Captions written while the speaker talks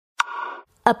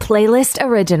a Playlist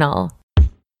original.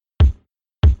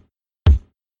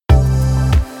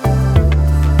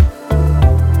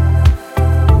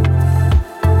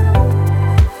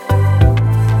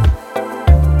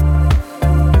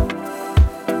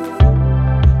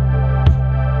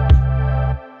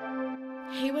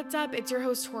 What's up? It's your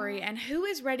host Tori, and who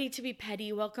is ready to be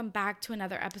petty? Welcome back to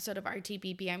another episode of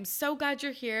RTBP. I'm so glad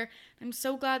you're here. I'm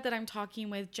so glad that I'm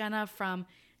talking with Jenna from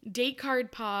Date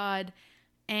Card Pod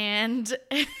and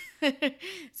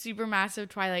Supermassive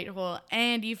Twilight Hole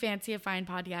and You Fancy a Fine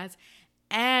Podcast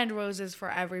and Roses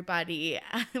for Everybody.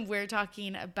 We're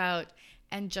talking about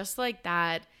And Just Like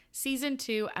That, Season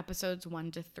 2, Episodes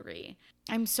 1 to 3.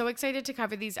 I'm so excited to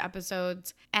cover these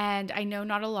episodes, and I know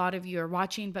not a lot of you are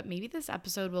watching, but maybe this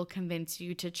episode will convince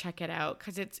you to check it out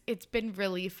because it's been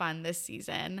really fun this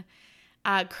season.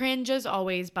 Cringe as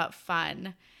always, but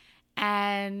fun.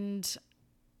 And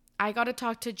I got to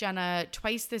talk to Jenna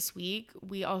twice this week.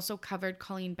 We also covered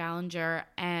Colleen Ballinger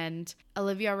and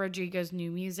Olivia Rodrigo's new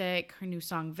music, her new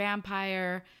song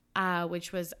Vampire,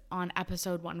 which was on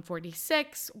episode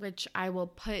 146, which I will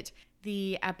put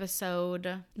the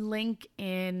episode link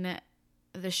in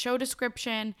the show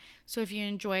description. So if you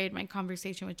enjoyed my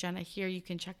conversation with Jenna here, you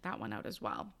can check that one out as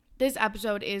well. This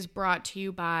episode is brought to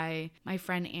you by my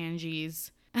friend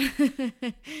Angie's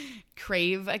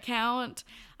Crave account.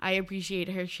 I appreciate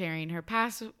her sharing her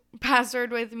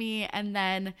password with me, and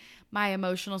then my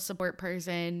emotional support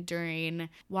person during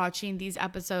watching these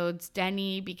episodes,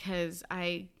 Denny, because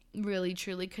I really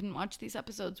truly couldn't watch these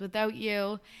episodes without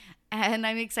you. And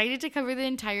I'm excited to cover the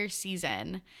entire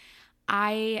season.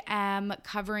 I am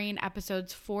covering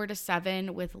episodes 4 to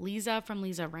 7 with Lisa from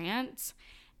Lisa Rants,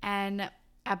 and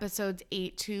episodes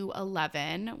 8 to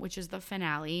 11, which is the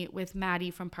finale, with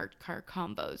Maddie from Parked Car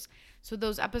Combos. So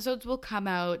those episodes will come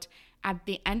out at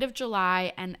the end of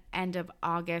July and end of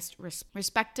August,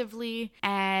 respectively,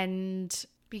 and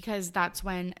because that's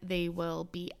when they will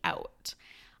be out.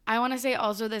 I want to say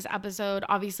also this episode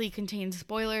obviously contains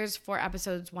spoilers for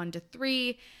episodes 1 to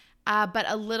 3, but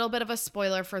a little bit of a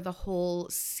spoiler for the whole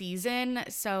season.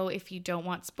 So if you don't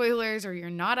want spoilers or you're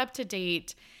not up to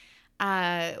date,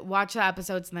 watch the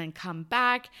episodes and then come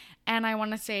back. And I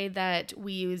want to say that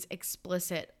we use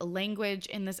explicit language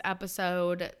in this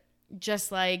episode,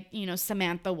 just like,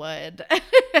 Samantha would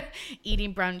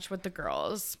eating brunch with the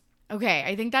girls. Okay,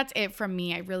 I think that's it from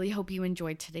me. I really hope you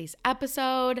enjoyed today's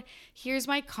episode. Here's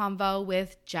my convo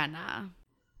with Jenna.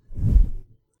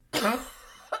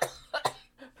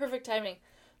 Perfect timing.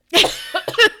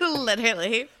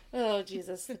 Literally. Oh,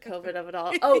 Jesus, the COVID of it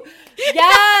all. Oh,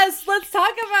 yes, let's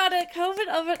talk about it. COVID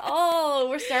of it all.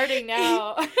 We're starting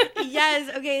now.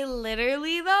 Yes, okay,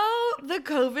 literally, though, the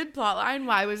COVID plotline,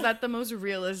 why was that the most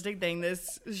realistic thing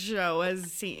this show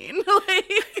has seen?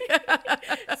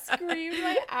 Screamed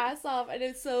my ass off. And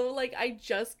it's so, I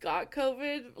just got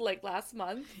COVID, last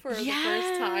month for the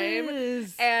first time.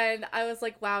 And I was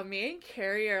like, wow, me and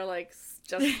Carrie are,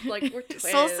 just we're twins.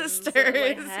 Soul sisters.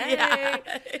 Hey. Yeah.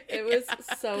 It was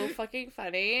so fucking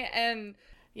funny. And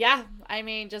yeah, I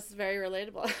mean, just very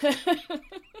relatable.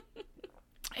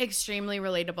 Extremely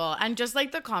relatable. And just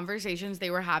the conversations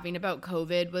they were having about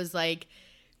COVID was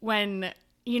when,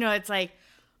 it's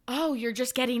oh, you're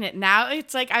just getting it now.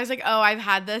 It's I was oh, I've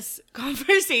had this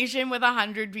conversation with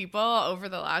 100 people over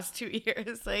the last 2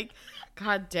 years.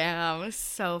 God damn,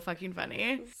 so fucking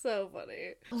funny. So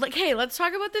funny. Hey, let's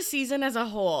talk about the season as a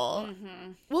whole.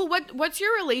 Mm-hmm. Well, what's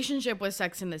your relationship with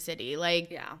Sex and the City?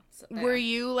 Yeah. Were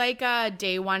you a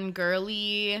day one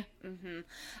girly? Mm-hmm.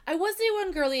 I was day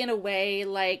one girly in a way.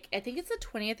 I think it's the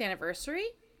 20th anniversary.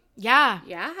 Yeah.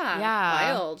 Yeah.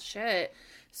 Wild shit.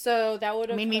 So that would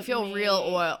have made me feel real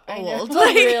old.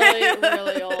 Really,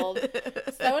 really old. So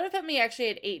that would have put me actually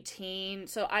at 18.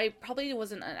 So I probably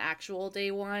wasn't an actual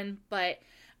day one, but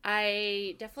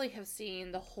I definitely have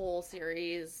seen the whole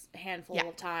series a handful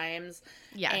of times.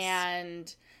 Yes.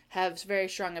 And have very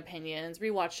strong opinions.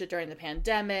 Rewatched it during the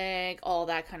pandemic, all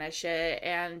that kind of shit.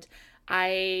 And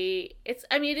it's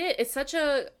such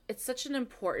an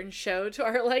important show to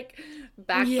our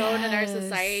backbone in our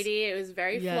society. It was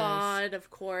very flawed, of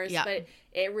course, but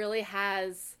it really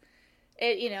has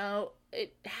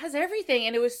it has everything,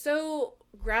 and it was so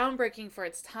groundbreaking for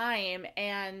its time,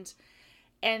 and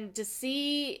to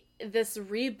see this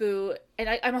reboot,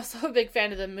 and I'm also a big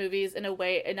fan of the movies in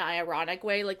an ironic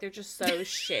way. They're just so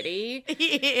shitty.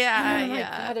 Yeah, oh my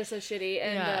God, they're so shitty.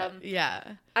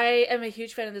 And I am a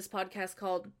huge fan of this podcast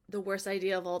called The Worst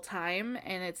Idea of All Time,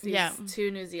 and it's these two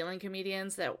New Zealand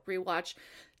comedians that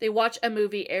they watch a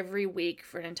movie every week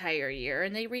for an entire year,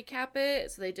 and they recap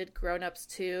it. So they did Grown Ups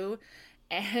 2.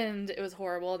 and it was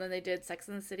horrible. And then they did Sex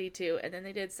and the City 2, and then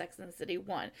they did Sex and the City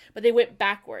 1. But they went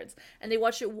backwards, and they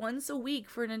watched it once a week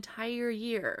for an entire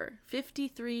year,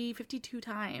 53, 52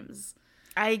 times.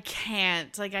 I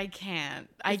can't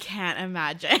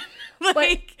imagine.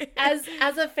 Like,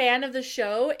 as a fan of the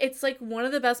show, it's like one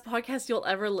of the best podcasts you'll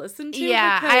ever listen to.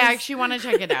 Yeah, I actually want to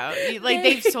check it out. Like,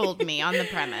 they've sold me on the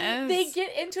premise. They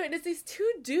get into it, and it's these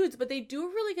two dudes, but they do a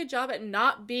really good job at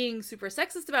not being super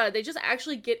sexist about it. They just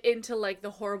actually get into, like,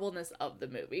 the horribleness of the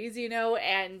movies, you know,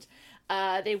 and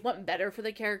they want better for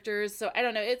the characters. So I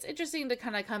don't know. It's interesting to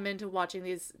kind of come into watching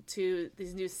these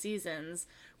new seasons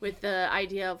with the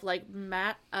idea of, like,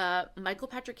 Michael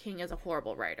Patrick King is a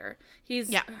horrible writer. I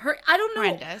don't know.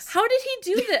 Horrendous. How did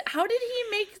he do that? How did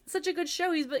he make such a good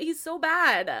show? He's so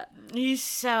bad. He's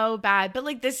so bad. But,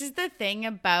 like, this is the thing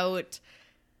about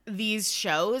these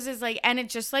shows is, like, and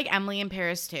it's just like Emily in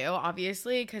Paris too,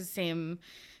 obviously, because same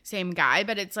guy,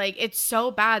 but it's like, it's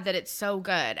so bad that it's so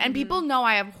good. And people know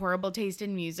I have horrible taste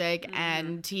in music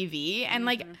and TV, and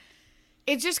like,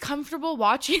 it's just comfortable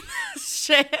watching this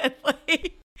shit.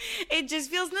 Like, it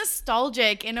just feels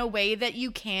nostalgic in a way that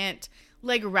you can't,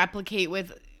 like, replicate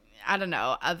with, I don't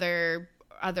know, other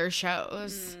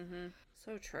shows.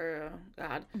 So true.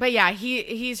 God. But yeah,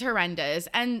 he's horrendous.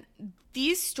 And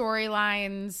these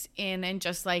storylines in And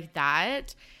Just Like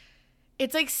That,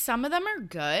 it's like some of them are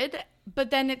good,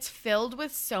 but then it's filled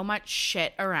with so much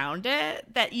shit around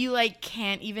it that you, like,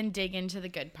 can't even dig into the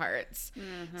good parts.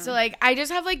 So, like, I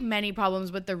just have, like, many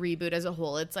problems with the reboot as a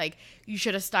whole. It's like, you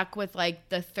should have stuck with, like,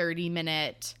 the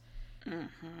 30-minute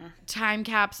time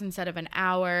caps instead of an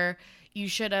hour. You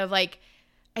should have, like,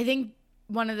 I think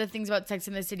one of the things about Sex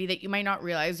and the City that you might not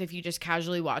realize if you just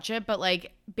casually watch it, but,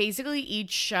 like, basically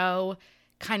each show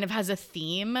kind of has a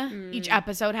theme. Each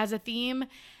episode has a theme,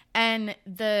 and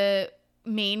the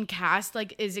main cast,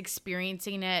 like, is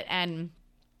experiencing it and,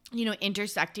 you know,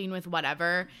 intersecting with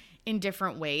whatever in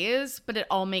different ways, but it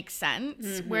all makes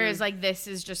sense. Whereas, like, this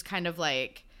is just kind of,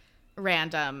 like,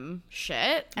 random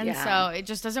shit, and so it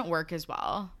just doesn't work as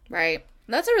well. Right.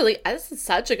 That's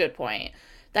such a good point.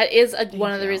 That is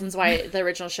one of the reasons why the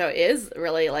original show is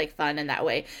really, like, fun in that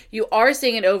way. You are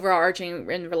seeing an overarching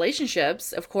in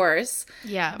relationships, of course.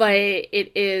 Yeah. But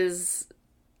it is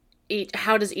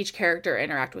how does each character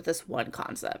interact with this one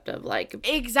concept of, like,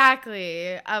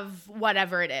 exactly, of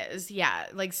whatever it is. Yeah,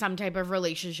 like some type of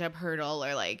relationship hurdle,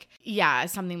 or, like, yeah,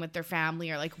 something with their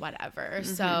family, or, like, whatever.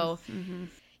 So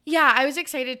yeah, I was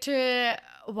excited to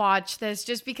watch this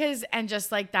just because And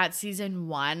Just Like That season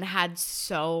 1 had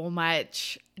so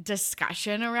much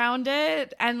discussion around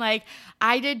it, and, like,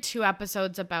 I did 2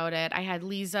 episodes about it. I had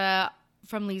Lisa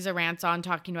from Lisa Rants on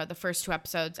talking about the first 2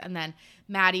 episodes, and then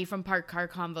Maddie from Park Car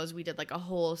Convos, we did, like, a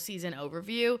whole season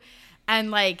overview.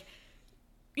 And, like,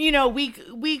 you know, we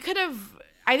could have,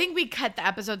 I think we cut the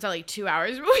episodes at, like, 2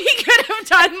 hours, but we could have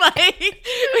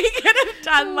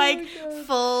done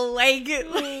full, like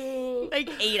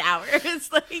 8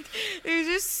 hours. Like, there's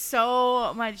just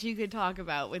so much you could talk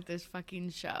about with this fucking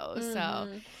show. So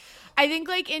I think,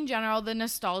 like, in general, the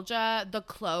nostalgia, the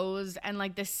clothes, and,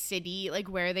 like, the city, like,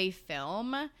 where they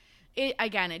film,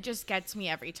 it just gets me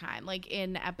every time. Like,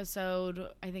 in episode,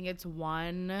 I think it's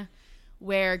 1,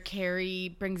 where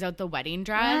Carrie brings out the wedding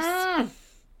dress.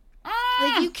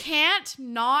 Like, you can't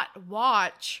not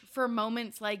watch for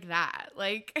moments like that.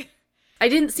 Like, I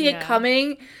didn't see it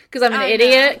coming because I'm an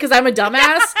idiot, because I'm a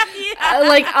dumbass.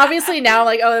 Like, obviously now,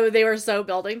 like, oh, they were so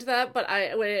building to that, but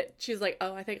she's like,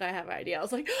 oh, I think I have an idea. I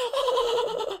was like,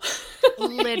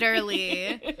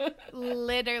 literally.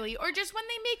 Or just when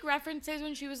they make references,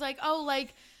 when she was like, oh,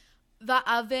 like, the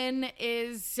oven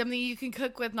is something you can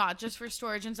cook with, not just for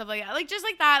storage and stuff like that. Like, just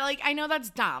like that. Like, I know that's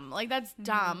dumb. Like, that's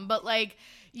dumb. But, like,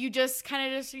 you just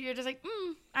kind of you're just like,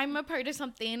 I'm a part of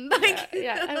something. Like,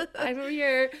 I'm over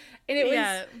here.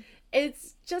 And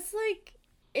it's just, like,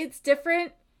 it's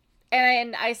different.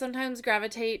 And I sometimes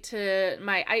gravitate to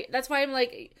that's why I'm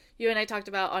like, you and I talked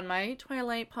about on my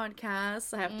Twilight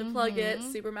podcast. I have to plug it.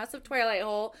 Supermassive Twilight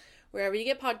hole, wherever you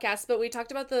get podcasts. But we talked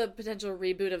about the potential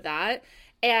reboot of that.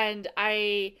 And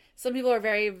some people are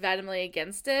very vehemently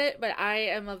against it, but I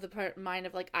am of the mind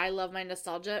of, like, I love my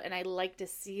nostalgia, and I like to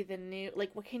see the new,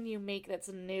 like, what can you make that's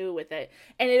new with it?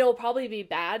 And it'll probably be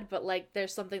bad, but, like,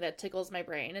 there's something that tickles my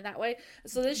brain in that way.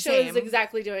 So this show is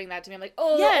exactly doing that to me. I'm like,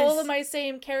 oh, all of my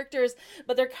same characters,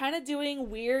 but they're kind of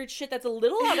doing weird shit that's a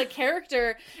little out of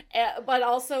character, but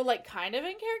also, like, kind of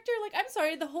in character. Like, I'm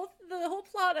sorry, the whole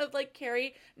plot of, like,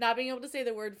 Carrie not being able to say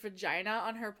the word vagina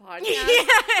on her podcast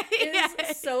is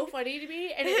is so funny to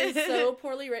me, and it is so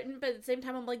poorly written, but at the same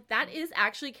time, I'm like, that is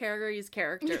actually Carrie's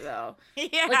character, though.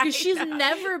 Yeah, like, 'cause she's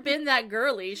never been that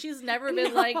girly. She's never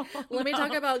been like, let me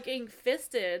talk about getting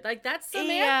fisted. Like, that's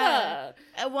Samantha.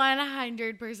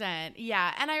 100%.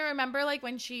 Yeah, and I remember, like,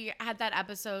 when she had that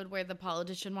episode where the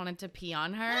politician wanted to pee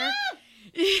on her.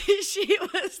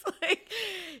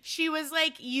 she was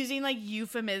like using like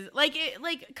euphemism, like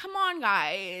come on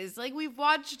guys, like we've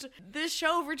watched this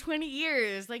show for 20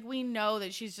 years, like we know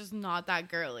that she's just not that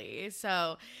girly.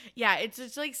 So yeah, it's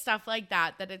just like stuff like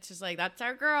that it's just like, that's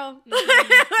our girl.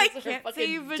 Like, can't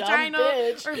say vaginal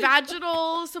or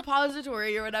vaginal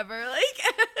suppository or whatever, like.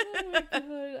 Oh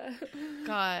my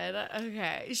God.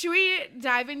 Okay, should we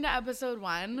dive into episode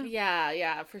 1?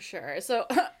 Yeah, for sure. So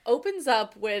opens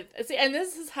up with, see, and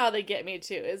this is how they get me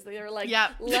too, is they were like,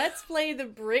 yep, let's play the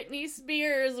Britney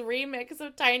Spears remix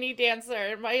of Tiny Dancer,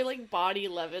 and my like body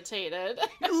levitated.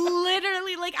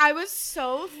 Literally, like, I was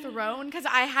so thrown because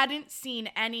I hadn't seen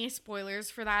any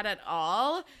spoilers for that at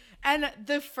all, and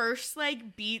the first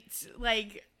like beats,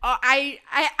 like, I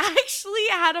actually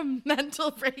had a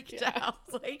mental breakdown.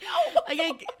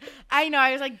 Yeah. I know,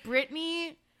 I was like,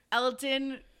 Britney,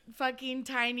 Elton, fucking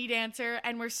Tiny Dancer,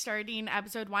 and we're starting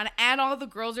episode 1 and all the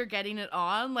girls are getting it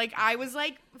on. Like, I was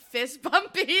like fist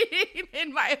bumping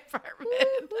in my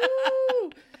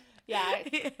apartment. Yeah,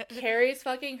 Carrie's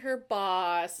fucking her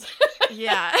boss.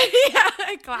 Yeah,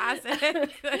 classic.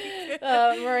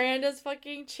 Miranda's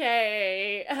fucking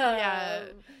Che. Yeah.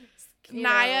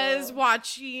 Naya's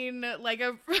watching like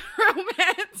a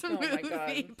romance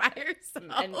movie by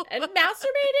herself and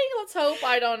masturbating. Let's hope.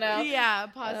 I don't know. Yeah,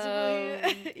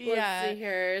 possibly. Let's see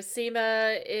here.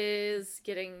 Seema is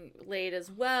getting laid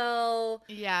as well.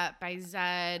 Yeah, by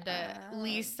Zed.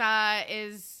 Lisa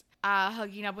is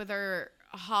hooking up with her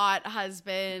hot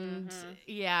husband. Mm-hmm.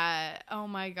 Yeah. Oh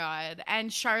my God.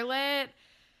 And Charlotte,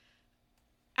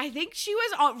 I think she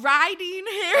was riding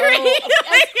Harry. Oh,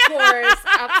 of course.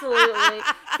 Absolutely.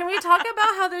 Can we talk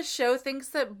about how this show thinks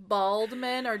that bald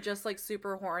men are just like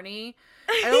super horny?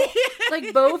 I don't,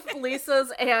 like both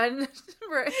Lisa's and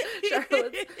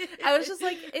Charlotte's. I was just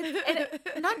like,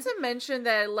 and not to mention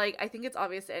that, like, I think it's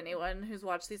obvious to anyone who's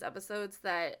watched these episodes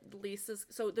that Lisa's,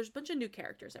 so there's a bunch of new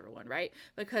characters, everyone, right?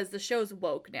 Because the show's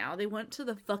woke now. They went to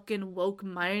the fucking woke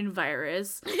mind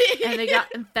virus and they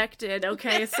got infected,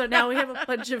 okay? So now we have a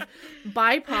bunch of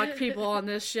BIPOC people on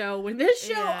this show when this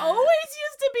show always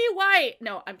used to be white.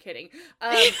 No, I'm kidding.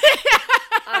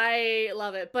 I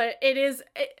love it, but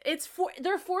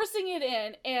they're forcing it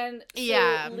in, and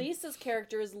so Lisa's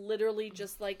character is literally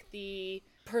just like the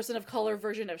person of color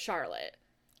version of Charlotte.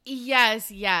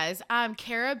 Yes.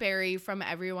 Cara Berry from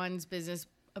Everyone's Business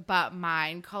But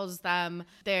Mine calls them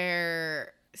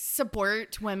their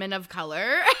support women of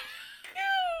color.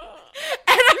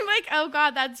 And I'm like, oh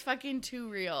God, that's fucking too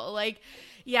real. Like,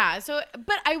 yeah. So,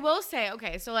 but I will say,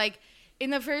 okay, so like in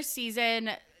the first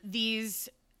season, these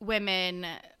women,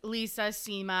 Lisa,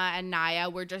 Seema, and Naya,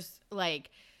 were just like,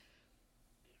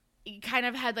 kind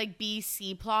of had like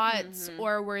BC plots,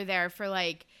 or were there for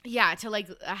like, to like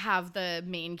have the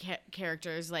main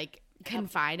characters like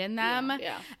confide in them.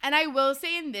 Yeah. And I will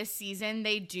say in this season,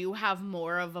 they do have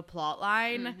more of a plot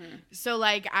line. So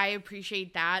like, I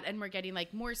appreciate that. And we're getting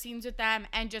like more scenes with them,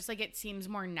 and just like, it seems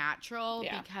more natural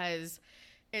because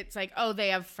it's like, oh, they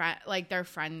have they're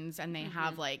friends and they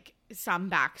have like some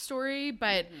backstory,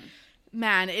 but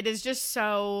man, it is just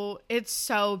it's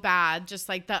so bad. Just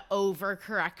like the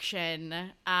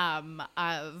overcorrection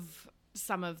of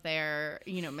some of their,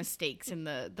 mistakes in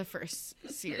the first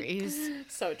series.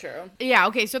 So true. Yeah.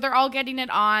 Okay. So they're all getting it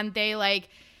on. They like,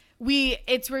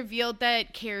 it's revealed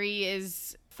that Carrie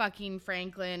is fucking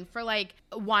Franklin for like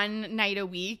one night a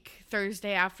week,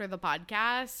 Thursday after the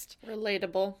podcast.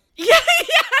 Relatable. Yeah.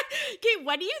 Okay.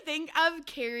 What do you think of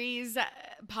Carrie's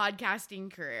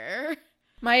podcasting career?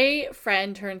 My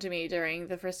friend turned to me during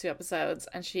the first 2 episodes,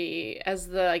 and she, as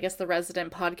the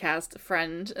resident podcast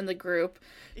friend in the group,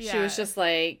 she was just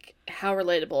like, how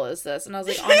relatable is this? And I was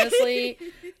like, honestly,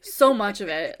 so much of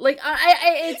it. Like,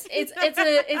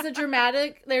 it's a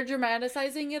dramatic, they're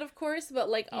dramatizing it, of course, but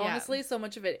like, honestly, so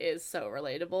much of it is so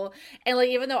relatable. And like,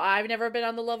 even though I've never been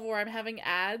on the level where I'm having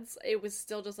ads, it was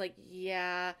still just like,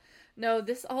 yeah, no,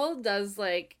 this all does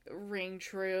like ring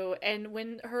true. And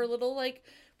when her little like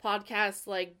podcast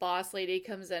like boss lady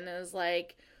comes in and is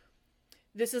like,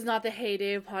 this is not the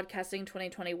heyday of podcasting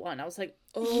 2021. I was like,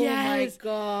 oh Yes. my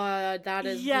God, that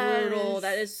is Yes. brutal.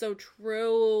 That is so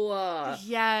true.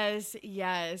 Yes.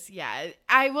 Yeah.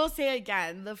 I will say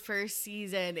again, the first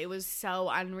season, it was so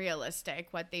unrealistic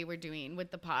what they were doing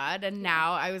with the pod. And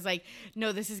now I was like,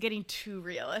 no, this is getting too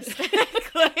realistic.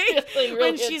 Like, Really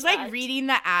when she's like attacked. reading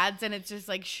the ads and it's just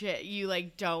like, shit, you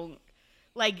like don't.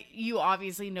 Like, you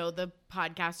obviously know the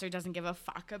podcaster doesn't give a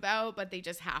fuck about, but they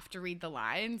just have to read the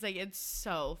lines. Like, it's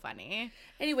so funny.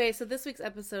 Anyway, so this week's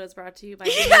episode is brought to you by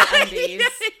Undies.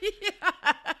 Yeah.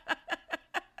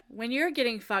 When you're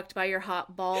getting fucked by your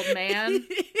hot bald man,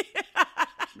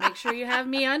 make sure you have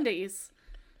MeUndies.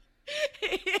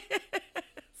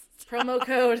 Promo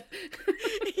code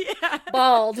Yeah.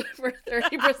 BALD for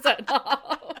 30%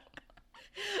 off.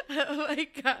 Oh my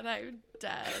God, I'm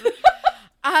dead.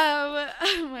 Oh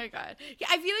my God. Yeah,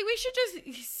 I feel like we should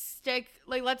just stick,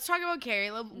 like, let's talk about Carrie.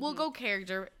 We'll go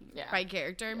character by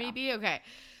character, maybe. Okay.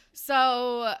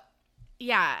 So,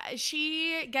 yeah,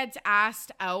 she gets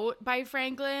asked out by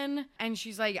Franklin, and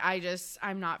she's like,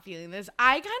 I'm not feeling this.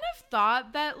 I kind of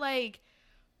thought that, like,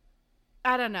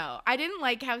 I don't know. I didn't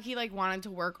like how he, like, wanted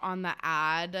to work on the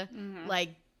ad,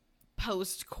 like,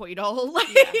 post-coital,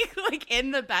 like,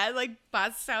 in the bed, like,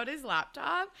 busts out his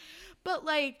laptop. But,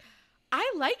 like,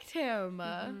 I liked him.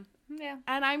 Yeah.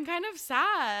 And I'm kind of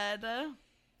sad.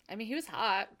 I mean, he was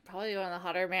hot. Probably one of the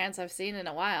hotter mans I've seen in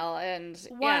a while. And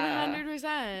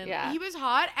 100%. Yeah. He was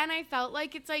hot, and I felt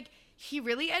like it's like he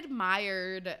really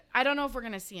admired, I don't know if we're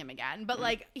going to see him again, but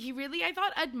like he really, I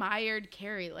thought, admired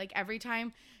Carrie. Like every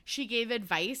time she gave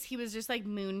advice, he was just like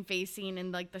moon facing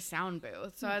in like the sound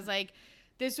booth. So I was like,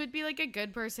 this would be like a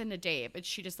good person to date, but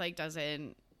she just like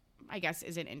doesn't, I guess,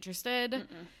 isn't interested.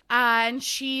 And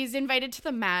she's invited to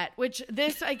the Met, which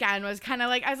this again was kind of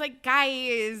like, I was like,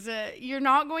 guys, you're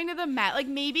not going to the Met. Like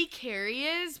maybe Carrie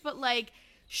is, but like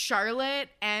Charlotte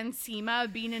and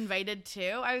Seema being invited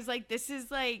too. I was like, this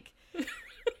is like,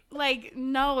 like,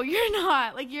 no, you're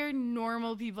not. Like, you're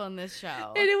normal people in this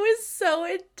show. And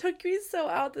it took me so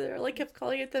out that they like kept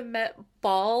calling it the Met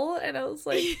Ball. And I was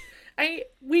like,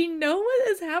 we know what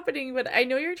is happening, but I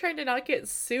know you're trying to not get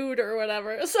sued or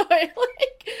whatever. So I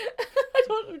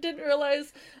didn't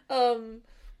realize,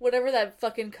 whatever that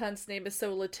fucking cunt's name is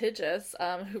so litigious,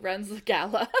 who runs the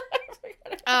gala.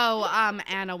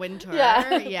 Anna Wintour.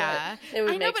 Yeah. Yeah. It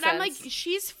would I know, make but sense. I'm like,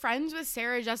 she's friends with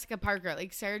Sarah Jessica Parker.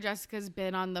 Like, Sarah Jessica's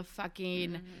been on the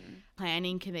fucking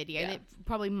planning committee, I think,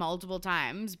 probably multiple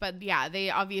times. But yeah, they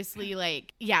obviously,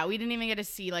 like, yeah, we didn't even get to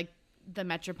see, like, the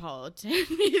Metropolitan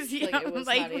Museum. Like, it was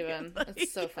like, not even. like,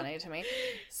 It's so funny to me.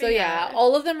 So yeah,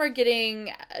 all of them are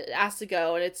getting asked to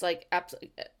go, and it's like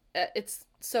absolutely, it's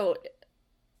so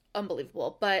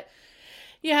unbelievable. But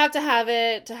you have to have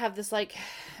it to have this like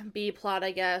B plot,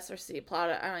 I guess, or C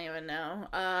plot. I don't even know.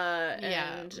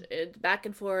 And it, back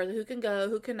and forth. Who can go?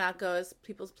 Who cannot go? As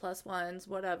people's plus ones,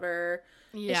 whatever.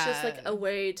 Yeah. It's just like a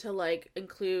way to like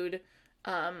include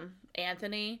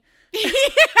Anthony.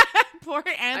 Poor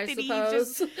Anthony. I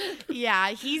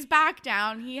suppose. He's back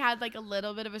down. He had like a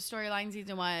little bit of a storyline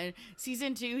season 1.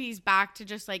 Season 2, he's back to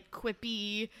just like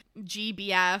quippy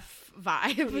GBF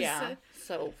vibes. Yeah.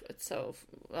 So it's so,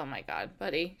 oh my God,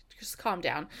 buddy, just calm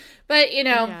down. But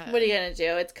what are you gonna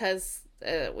do? It's because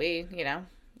we,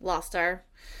 lost our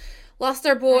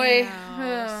boy.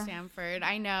 Stanford.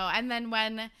 I know. And then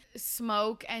when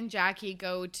Smoke and Jackie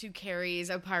go to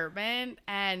Carrie's apartment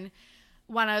and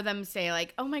one of them say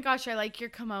like, oh my gosh, I like your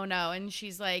kimono. And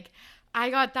she's like, I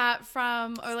got that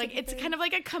from, or like, it's kind of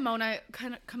like a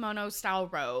kimono style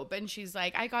robe. And she's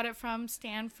like, I got it from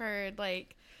Stanford.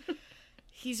 Like,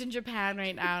 he's in Japan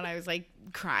right now. And I was like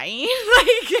crying.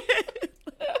 Like,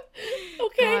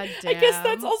 okay. I guess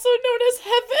that's also known as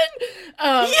heaven.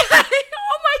 Yeah.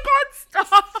 Oh my God,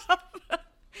 stop.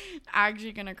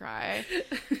 Actually gonna cry.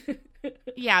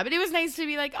 Yeah, but it was nice to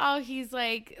be like, oh, he's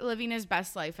like living his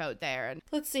best life out there. And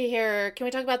let's see here. Can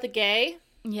we talk about the gay?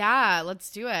 yeah, let's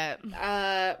do it.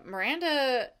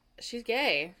 Miranda, she's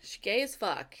gay. She's gay as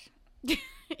fuck.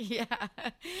 Yeah.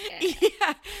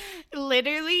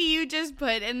 Literally, you just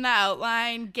put in the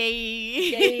outline,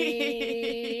 gay.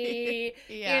 Gay.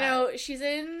 Yeah. She's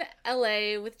in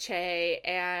LA with Che,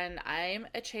 and I'm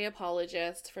a Che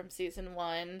apologist from season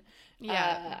 1.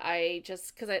 Yeah. I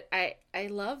just, because I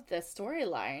love this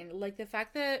storyline. Like, the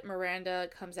fact that Miranda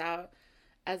comes out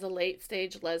as a late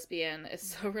stage lesbian is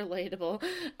so relatable.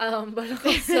 But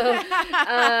also,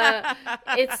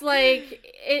 it's like,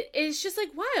 it's just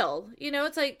like wild.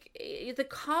 It's like the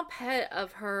comp head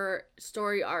of her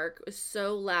story arc was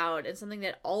so loud and something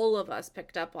that all of us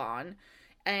picked up on.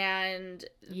 and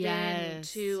then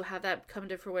to have that come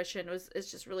to fruition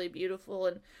is just really beautiful.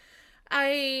 And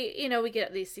we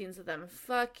get these scenes of them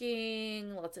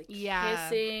fucking, lots of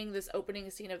kissing, this opening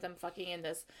scene of them fucking in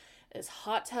this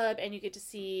hot tub, and you get to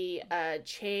see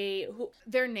Che, who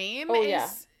their name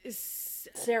is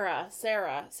Sarah.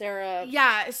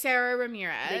 Yeah, Sarah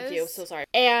Ramirez. Thank you. So sorry.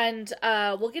 And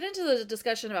we'll get into the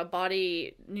discussion about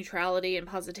body neutrality and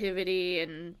positivity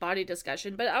and body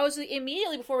discussion. But I was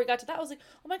immediately, before we got to that, I was like,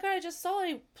 oh my God, I just saw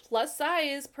a plus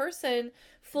size person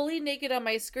fully naked on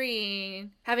my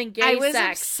screen having gay sex. I was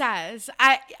obsessed.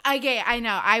 I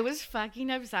know. I was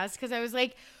fucking obsessed because I was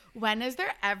like, when has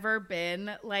there ever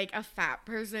been like a fat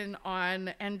person on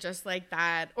and just like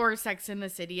that, or Sex in the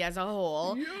City as a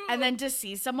whole, and then to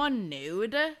see someone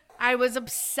nude, I was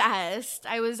obsessed.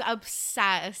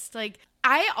 Like,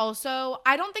 I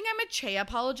don't think I'm a Che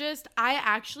apologist. I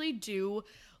actually do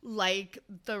like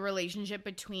the relationship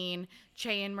between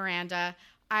Che and Miranda.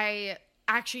 I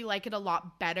actually like it a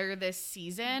lot better this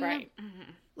season. Right.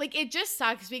 Mm-hmm. Like, it just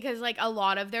sucks because, like, a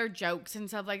lot of their jokes and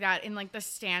stuff like that in, like, the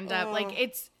stand-up, like,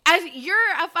 it's, as you're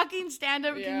a fucking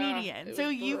stand-up comedian, so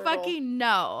you fucking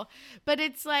know. But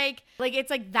it's like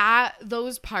that,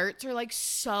 those parts are, like,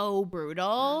 so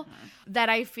brutal that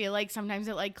I feel like sometimes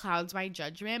it, like, clouds my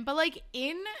judgment. But, like,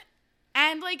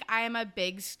 and, like, I am a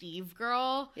big Steve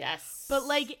girl. Yes. But,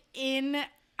 like,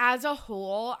 as a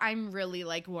whole, I'm really,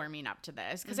 like, warming up to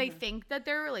this. Because I think that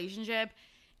their relationship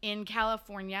in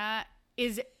California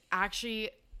is actually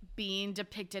being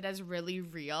depicted as really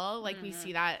real. Like, we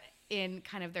see that in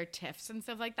kind of their tiffs and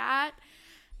stuff like that.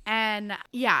 And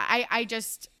yeah, I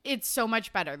just, it's so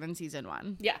much better than season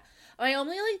 1. Yeah. My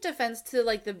only like defense to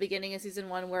like the beginning of season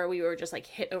 1, where we were just like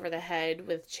hit over the head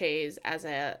with Chase as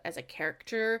a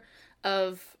character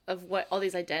of what all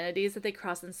these identities that they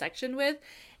cross in section with,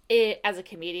 it as a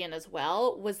comedian as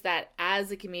well, was that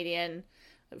as a comedian,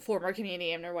 former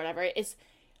comedian or whatever, is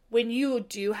when you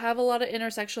do have a lot of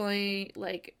intersectionally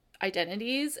like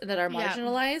identities that are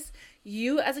marginalized,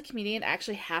 you as a comedian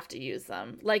actually have to use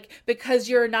them, like, because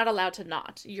you're not allowed to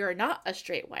not. You're not a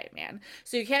straight white man,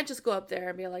 so you can't just go up there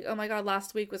and be like, oh my God,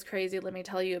 last week was crazy, let me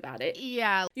tell you about it.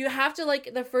 Yeah, you have to,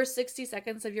 like, the first 60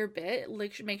 seconds of your bit,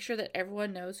 like, make sure that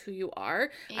everyone knows who you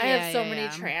are. I have so many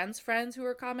trans friends who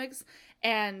are comics,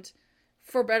 and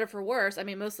for better for worse, I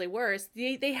mean mostly worse,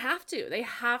 they have to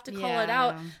call it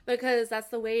out, because that's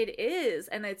the way it is.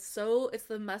 And it's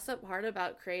the messed up part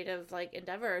about creative like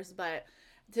endeavors. But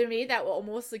to me, that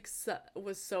almost like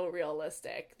was so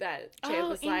realistic that Che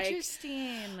was like,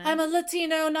 I'm a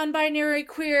Latino, non-binary,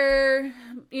 queer,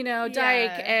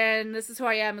 dyke, and this is who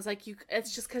I am. It's like,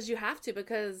 it's just because you have to,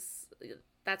 because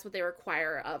that's what they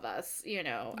require of us,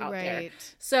 out there.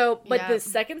 So, but the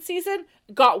second season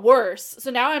got worse.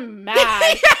 So now I'm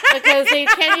mad because they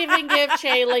can't even give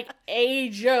Che like a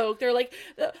joke. They're like,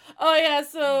 oh yeah,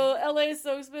 so LA is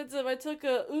so expensive. I took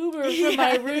a Uber from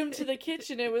my room to the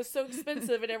kitchen. It was so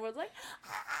expensive. And everyone's like,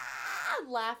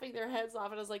 laughing their heads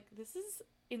off. And I was like, this is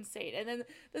insane. And then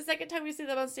the second time we see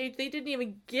them on stage, they didn't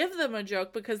even give them a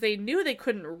joke because they knew they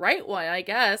couldn't write one, I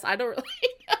guess. I don't really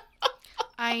know.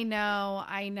 I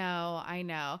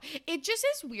know. It just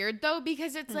is weird, though,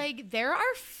 because it's like there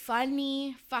are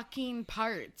funny fucking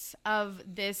parts of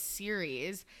this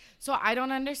series. So I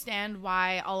don't understand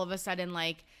why all of a sudden,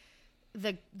 like,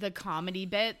 the comedy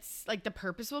bits, like the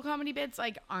purposeful comedy bits,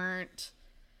 like, aren't,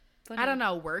 funny. I don't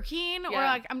know, working. Or,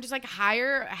 like, I'm just like,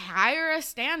 hire a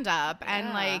stand-up. And,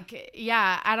 like,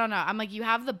 I don't know. I'm like, you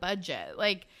have the budget.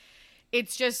 Like,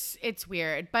 it's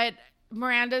weird. But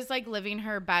Miranda's like living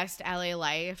her best LA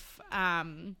life.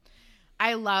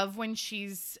 I love when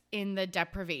she's in the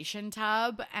deprivation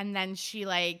tub and then she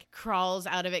like crawls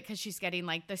out of it because she's getting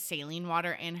like the saline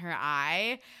water in her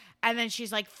eye. And then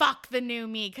she's like, fuck the new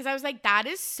me. Because I was like, that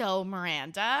is so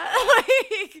Miranda.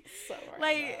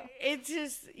 Like, it's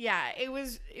just, it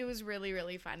was really,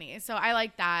 really funny. So I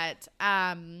like that.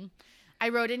 I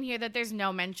wrote in here that there's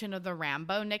no mention of the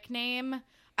Rambo nickname.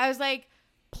 I was like,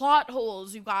 plot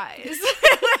holes, you guys.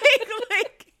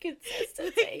 like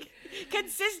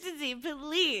consistency,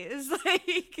 please.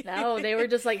 Like, no, they were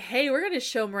just like, hey, we're gonna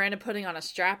show Miranda putting on a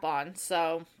strap on.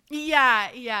 So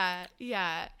yeah.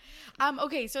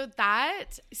 Okay, so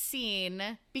that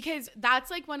scene, because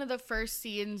that's like one of the first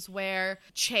scenes where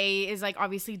Che is like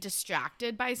obviously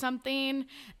distracted by something,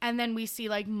 and then we see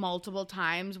like multiple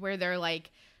times where they're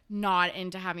like not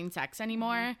into having sex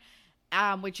anymore,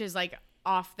 which is like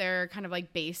off their kind of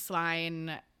like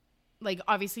baseline. Like,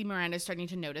 obviously Miranda's starting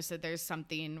to notice that there's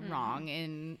something wrong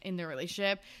in their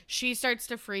relationship. She starts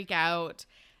to freak out,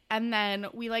 and then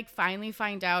we like finally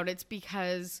find out it's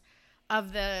because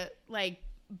of the like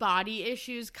body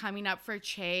issues coming up for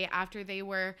Che after they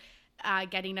were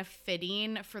getting a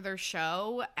fitting for their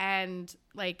show, and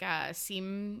like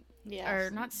seam or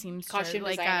not seamstress, costume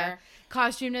like designer. a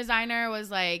costume designer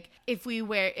was like, if you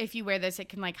wear this, it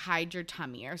can like hide your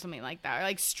tummy or something like that, or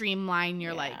like streamline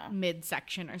your like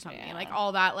midsection or something, like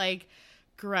all that like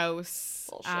gross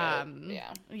bullshit.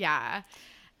 Yeah.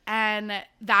 And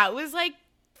that was like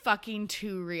fucking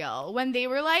too real when they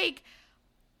were like,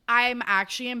 I'm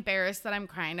actually embarrassed that I'm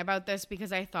crying about this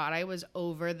because I thought I was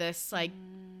over this like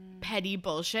petty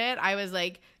bullshit. I was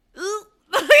like, ooh.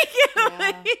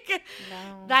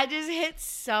 That just hits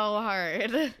so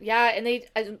hard. Yeah,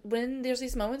 and when there's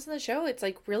these moments in the show, it's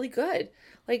like really good.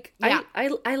 Like I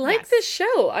like this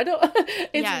show. I don't.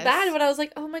 It's bad, but I was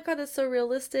like, oh my god, that's so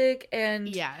realistic,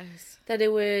 and that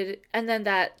it would, and then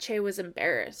that Che was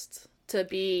embarrassed to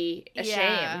be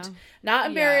ashamed, not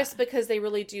embarrassed because they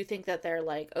really do think that they're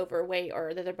like overweight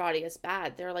or that their body is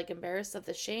bad. They're like embarrassed of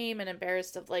the shame and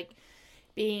embarrassed of like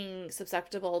being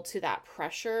susceptible to that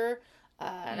pressure.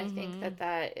 And I think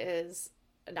that is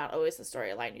not always the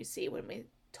storyline you see when we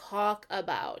talk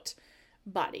about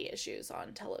body issues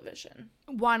on television.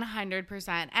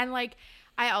 100%. And like,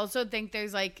 I also think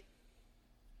there's like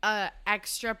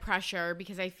extra pressure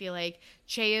because I feel like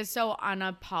Che is so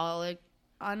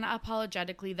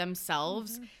unapologetically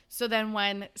themselves. So then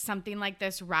when something like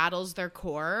this rattles their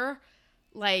core,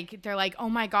 like they're like, oh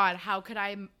my god, how could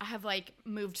I have like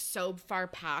moved so far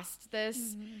past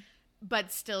this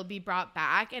but still be brought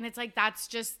back? And it's like, that's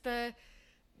just the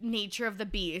nature of the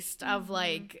beast of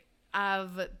like,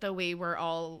 of the way we're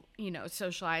all, you know,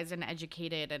 socialized and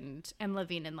educated and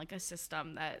living in like a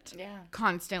system that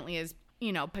constantly is,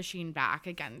 you know, pushing back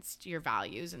against your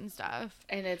values and stuff.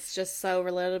 And it's just so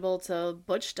relatable to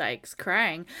Butch Dykes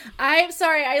crying. I'm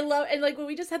sorry, I love, and like when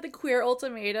we just had the queer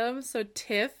ultimatum, so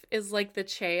Tiff is like the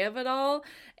Che of it all,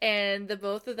 and the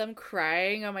both of them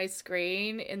crying on my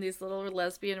screen in these little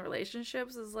lesbian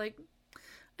relationships is like,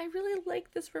 I really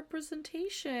like this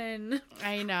representation.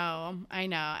 I know.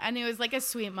 And it was like a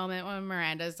sweet moment when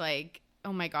Miranda's like,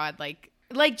 oh my god, like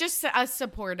just a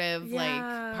supportive like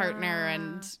partner.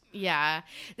 And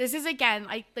this is again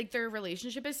like their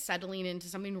relationship is settling into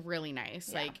something really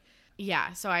nice.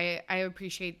 So I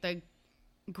appreciate the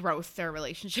growth their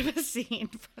relationship has seen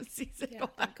from season one.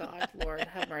 Thank God, Lord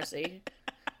have mercy.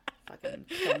 Fucking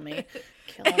kill me.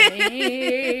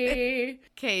 Okay,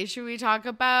 should we talk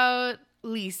about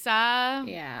Lisa?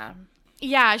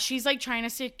 Yeah, she's like trying to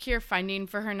secure funding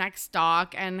for her next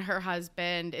doc, and her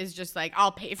husband is just like,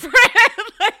 I'll pay for it.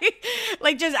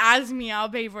 like just ask me, I'll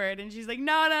pay for it. And she's like,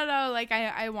 no, like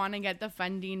I want to get the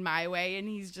funding my way. And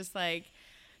he's just like,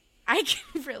 I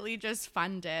can really just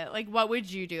fund it. Like, what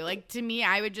would you do? Like, to me,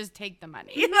 I would just take the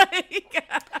money.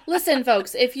 Listen,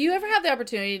 folks, if you ever have the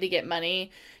opportunity to get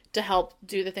money to help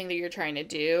do the thing that you're trying to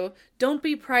do, don't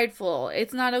be prideful.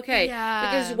 It's not okay.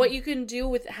 Because what you can do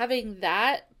with having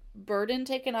that burden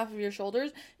taken off of your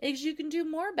shoulders is you can do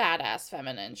more badass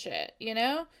feminine shit, you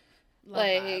know?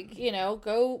 You know,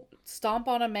 go stomp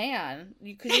on a man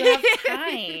because you have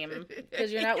time,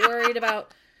 because you're not worried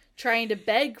about trying to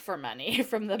beg for money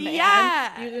from the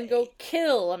man. You can go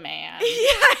kill a man.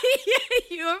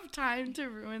 You have time to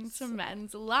ruin some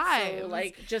men's lives. So,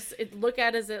 like, just look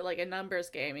at it as like a numbers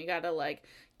game. You gotta like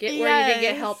get where you can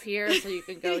get help here so you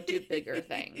can go do bigger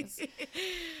things.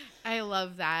 I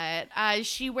love that.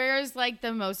 She wears like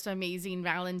the most amazing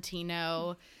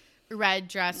Valentino red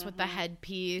dress with the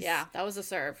headpiece. Yeah, that was a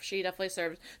serve. She definitely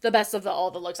served the best of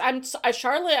all the looks.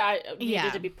 Charlotte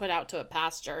needed to be put out to a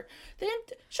pasture. Then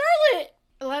Charlotte.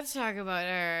 Let's talk about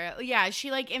her. Yeah,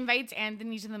 she like invites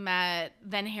Anthony to the Met.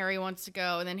 Then Harry wants to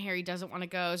go, and then Harry doesn't want to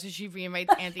go, so she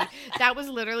reinvites Anthony. That was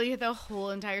literally the whole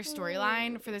entire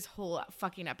storyline for this whole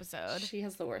fucking episode. She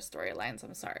has the worst storylines.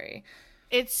 I'm sorry.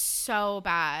 It's so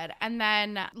bad. And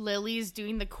then Lily's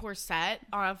doing the corset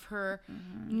of her,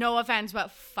 no offense,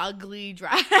 but fugly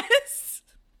dress.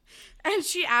 And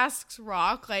she asks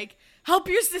Rock, like, help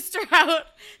your sister out.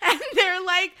 And they're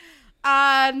like,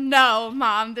 no,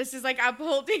 Mom, this is like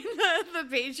upholding the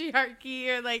patriarchy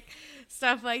or like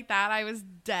stuff like that. I was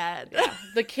dead. Yeah.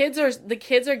 The kids are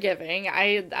giving.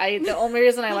 The only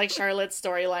reason I like Charlotte's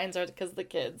storylines are because the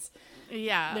kids.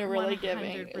 Yeah, they're really 100%.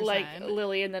 Giving. Like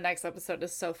Lily in the next episode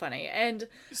is so funny and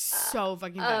so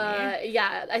fucking funny.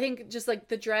 Yeah, I think just like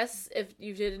the dress. If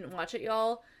you didn't watch it,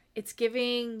 y'all, it's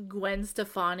giving Gwen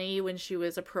Stefani when she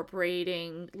was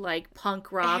appropriating like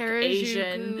punk rock Harajuku.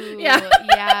 Asian.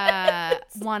 Yeah,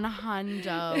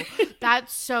 100.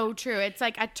 That's so true. It's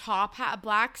like a top hat, a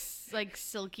black like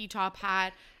silky top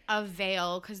hat, a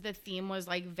veil because the theme was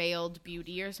like veiled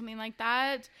beauty or something like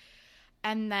that.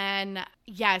 And then,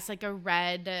 yes, like a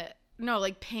red, no,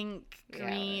 like pink,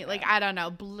 green, like, I don't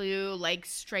know, blue, like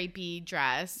stripy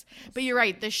dress. But you're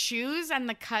right. The shoes and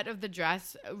the cut of the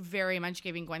dress very much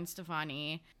giving Gwen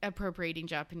Stefani appropriating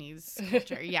Japanese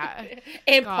culture. Yeah.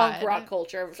 And punk rock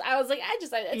culture. I was like,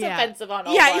 it's offensive on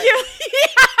all parts.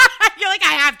 You're like,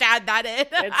 I have to add that in.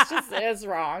 It's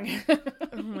wrong.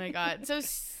 Oh my God. So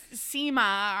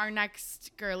Seema, our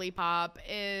next girly pop,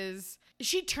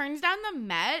 she turns down the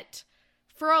Met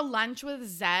for a lunch with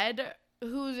Zed,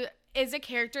 who is a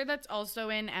character that's also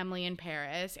in Emily in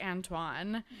Paris,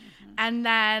 Antoine. Mm-hmm. And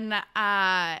then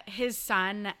his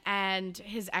son and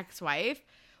his ex-wife.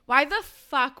 Why the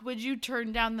fuck would you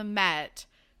turn down the Met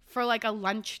for like a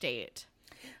lunch date?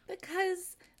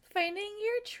 Because finding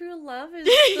your true love is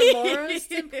the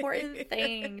most important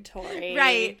thing, Tori.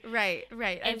 Right.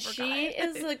 And she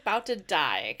is like about to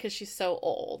die because she's so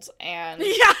old. And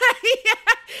yeah.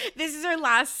 This is her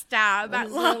last stab at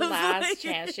love. This is her last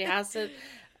chance. She has to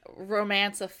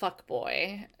romance a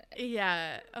fuckboy.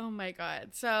 Yeah. Oh my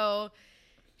God. So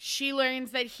she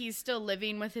learns that he's still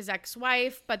living with his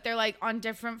ex-wife, but they're like on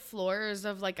different floors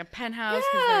of like a penthouse.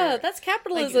 Yeah, that's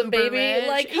capitalism, like, baby. Rich.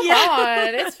 Like, come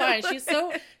on. It's fine.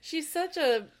 She's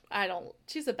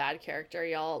a bad character,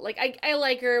 y'all. Like, I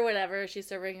like her, whatever. She's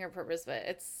serving her purpose,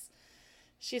 but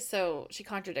she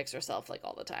contradicts herself like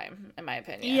all the time, in my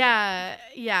opinion.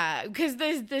 Yeah. Because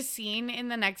there's this scene in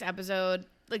the next episode,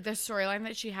 like the storyline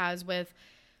that she has with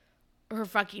her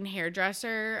fucking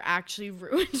hairdresser actually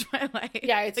ruined my life.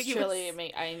 Yeah, it's like, truly,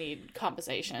 I need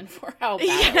compensation for how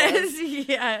bad it was.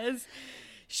 Yes.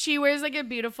 She wears like a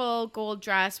beautiful gold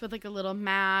dress with like a little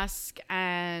mask,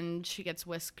 and she gets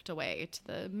whisked away to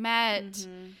the Met.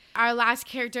 Mm-hmm. Our last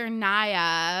character,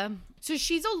 Naya. So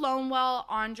she's alone while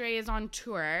Andre is on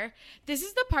tour. This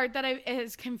is the part that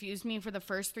has confused me for the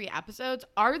first 3 episodes.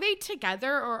 Are they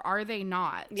together or are they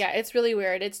not? Yeah, it's really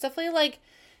weird. It's definitely like,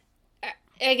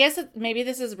 I guess maybe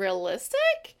this is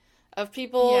realistic of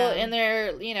people in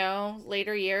their,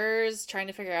 later years trying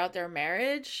to figure out their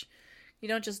marriage. You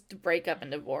don't just break up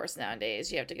and divorce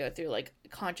nowadays. You have to go through like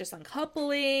conscious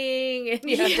uncoupling, and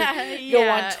you have to go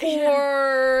on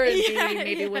tour and be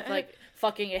maybe with like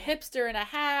fucking a hipster in a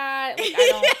hat.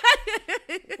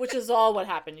 Like, which is all what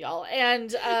happened, y'all. And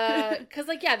because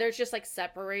they're just like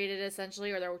separated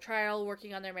essentially, or they're trial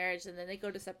working on their marriage, and then they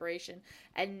go to separation,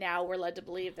 and now we're led to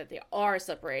believe that they are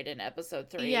separated in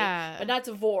episode 3, but not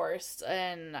divorced.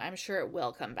 And I'm sure it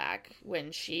will come back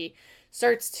when she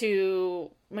starts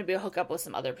to maybe hook up with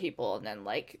some other people, and then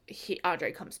like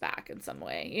Andre comes back in some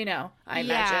way, I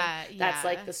imagine that's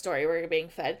like the story we're being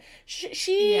fed.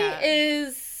 She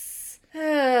is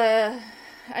the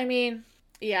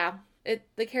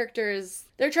character is,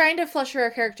 they're trying to flesh her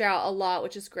character out a lot,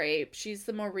 which is great. She's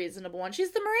the more reasonable one.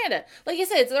 She's the Miranda, like you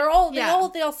said. They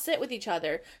all sit with each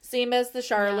other. Same as the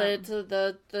Charlotte,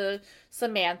 the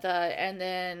Samantha, and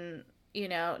then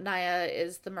Naya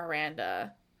is the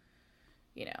Miranda.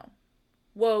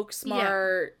 Woke,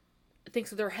 smart, thinks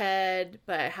with her head,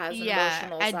 but has an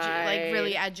emotional side. Like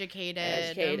really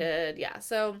educated. Yeah.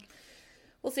 So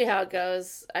we'll see how it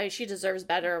goes. She deserves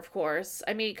better, of course.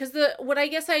 I mean, because what I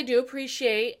guess I do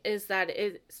appreciate is that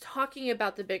it's talking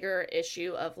about the bigger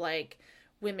issue of like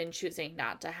women choosing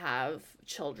not to have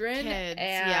children. Kids,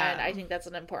 and I think that's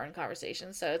an important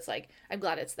conversation. So it's like, I'm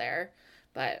glad it's there.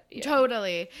 But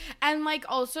totally. And like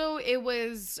also it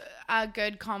was a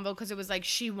good convo because it was like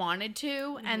she wanted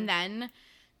to and then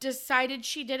decided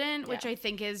she didn't, which I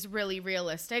think is really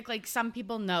realistic. Like some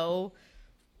people know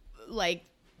like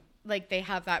they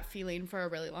have that feeling for a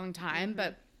really long time,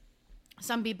 but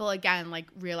some people again like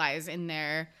realize in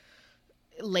their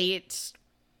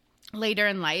later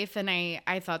in life, and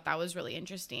I thought that was really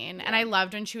interesting. And I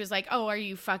loved when she was like, oh, are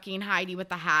you fucking Heidi with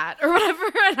the hat or whatever?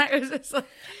 And I was just like,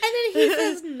 and then he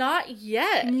says, not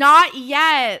yet. Not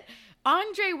yet.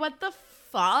 Andre, what the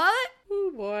fuck?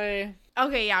 Oh boy.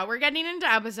 Okay, yeah, we're getting into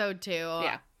episode 2.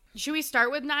 Yeah. Should we start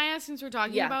with Naya since we're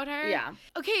talking about her? Yeah.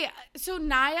 Okay, so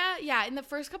Naya, in the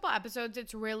first couple episodes,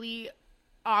 it's really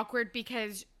awkward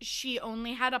because she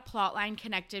only had a plot line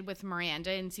connected with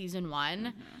Miranda in season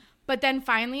 1. But then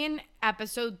finally in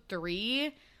episode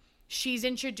 3, she's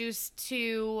introduced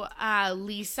to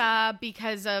Lisa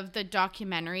because of the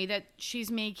documentary that she's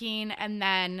making. And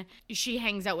then she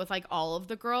hangs out with like all of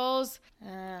the girls.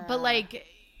 But like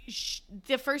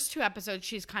the first 2 episodes,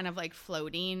 she's kind of like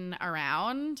floating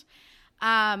around.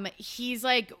 He's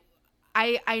like,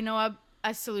 I know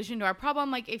a solution to our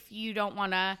problem. Like if you don't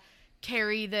want to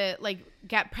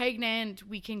get pregnant,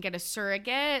 we can get a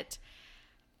surrogate.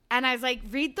 And I was like,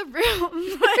 read the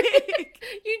room. Like,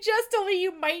 you just told me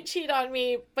you might cheat on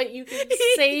me, but you can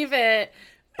save it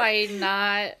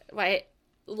by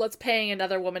let's paying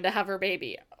another woman to have her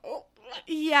baby. Oh.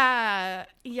 Yeah.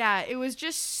 It was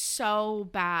just so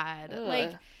bad. Ugh.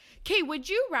 Like, okay, would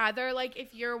you rather, like,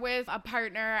 if you're with a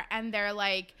partner and they're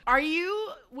like,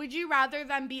 would you rather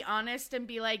them be honest and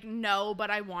be like, no,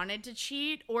 but I wanted to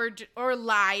cheat, or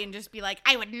lie and just be like,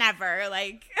 I would never,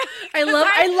 like. I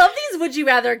love these would you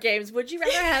rather games. Would you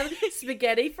rather have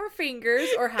spaghetti for fingers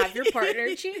or have your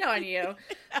partner cheat on you?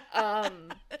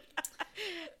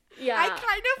 Yeah. I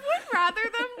kind of would rather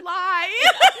them lie.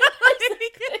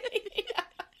 Yeah.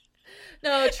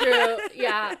 No, true.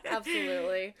 Yeah,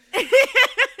 absolutely.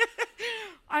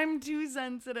 I'm too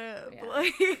sensitive. Yeah.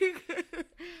 Like,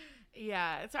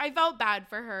 yeah. So I felt bad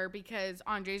for her because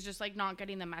Andre's just like not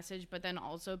getting the message, but then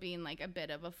also being like a bit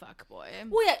of a fuckboy.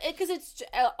 Well, yeah, because it's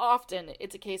often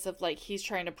it's a case of like he's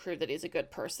trying to prove that he's a good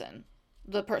person.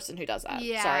 The person who does that.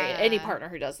 Yeah. Sorry, any partner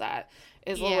who does that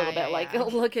is a little bit like, yeah. oh,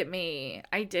 look at me,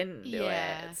 I didn't do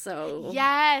Yeah. it. So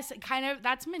Yes, kind of.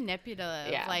 That's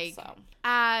manipulative. yeah,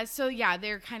 Like, so yeah,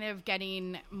 they're kind of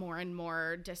getting more and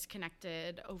more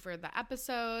disconnected over the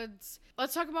episodes.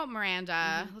 Let's talk about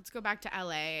Miranda. Let's go back to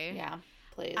LA. yeah,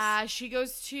 please. She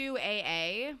goes to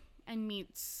AA and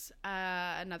meets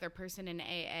another person in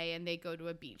AA, and they go to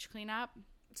a beach cleanup.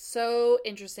 So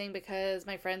interesting because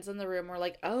my friends in the room were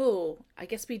like, oh, I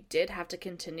guess we did have to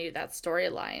continue that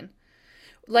storyline.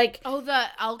 Like, Oh, the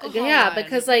alcohol. yeah, one.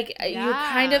 because like you Yeah.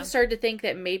 kind of started to think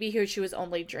that maybe here she was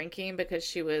only drinking because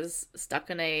she was stuck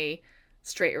in a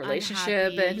straight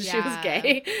relationship Unhappy, and she was yeah.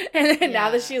 gay. And then now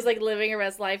that Yeah. she's like living her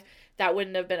best life, that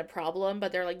wouldn't have been a problem.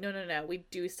 But they're like, no, we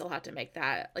do still have to make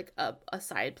that like a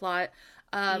side plot.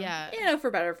 Yeah. You know, for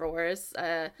better or for worse.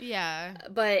 Yeah.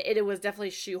 But it was definitely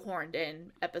shoehorned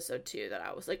in episode 2 that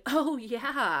I was like, oh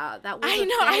yeah, that was I a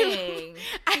know. thing.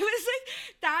 I was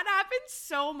like, that happens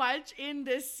so much in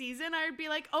this season. I would be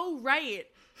like, oh, right.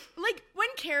 Like, when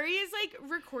Carrie is, like,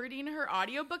 recording her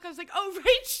audiobook, I was like, oh,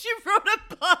 right, she wrote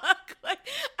a book. Like,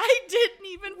 I didn't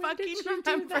even When fucking did she do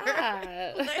remember.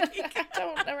 that? Like, I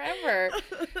don't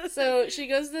remember. So she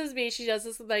goes to this beach. She does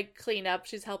this like cleanup.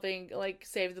 She's helping like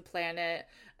save the planet,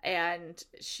 and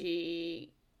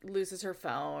she loses her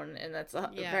phone, and that's a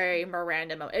Yeah. very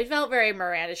Miranda moment. It felt very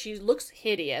Miranda. She looks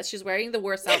hideous. She's wearing the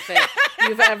worst outfit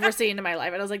you've ever seen in my life,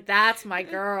 and I was like, "That's my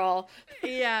girl."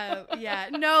 Yeah.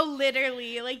 No,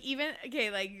 literally. Like, even,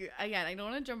 okay, like, again, I don't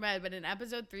want to jump ahead, but in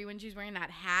episode 3, when she's wearing that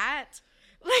hat,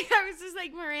 like, I was just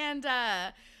like,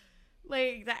 Miranda,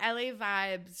 like, the LA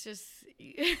vibes, just,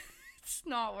 it's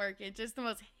not working. Just the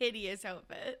most hideous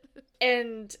outfit.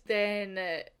 And then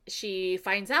she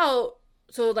finds out.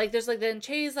 So like, there's like then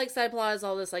Che's like side plot is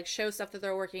all this like show stuff that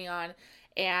they're working on,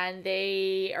 and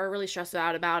they are really stressed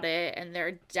out about it. And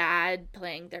their dad,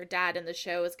 playing their dad in the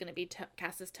show, is going to be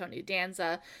cast as Tony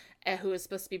Danza, who is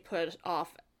supposed to be put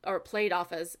off or played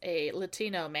off as a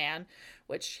Latino man,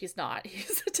 which he's not.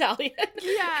 He's Italian.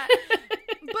 Yeah.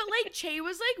 But like, Che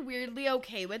was like weirdly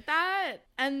okay with that.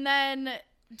 And then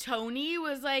Tony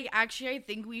was like, actually, I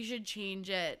think we should change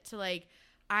it to like,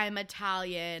 I'm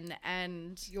Italian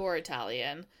and You're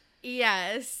Italian.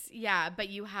 yes, yeah, but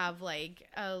you have like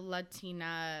a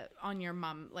Latina on your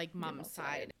mom's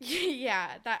side. Yeah,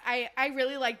 that I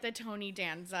really like the Tony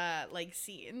Danza like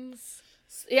scenes.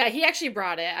 Yeah, he actually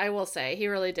brought it, I will say. He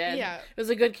really did. Yeah. It was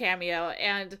a good cameo.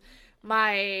 And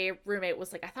my roommate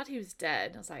was like, I thought he was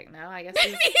dead. I was like, no, I guess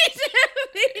he's,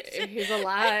 Me too. he's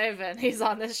alive and he's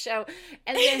on this show.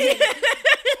 And then,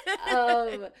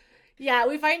 yeah,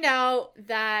 we find out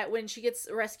that when she gets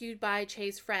rescued by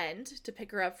Che's friend to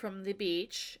pick her up from the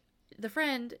beach, the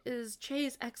friend is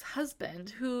Che's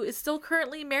ex-husband, who is still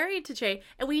currently married to Che,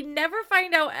 and we never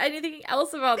find out anything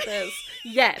else about this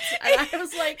yet. And I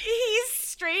was like, He's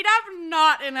straight up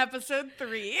not in episode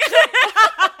 3.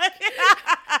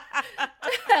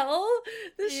 hell,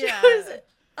 this show Yeah. is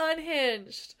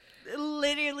unhinged.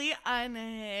 Literally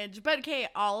unhinged. But okay,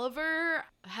 Oliver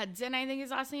Hudson, I think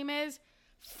his last name is,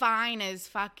 fine as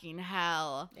fucking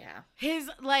hell. Yeah. His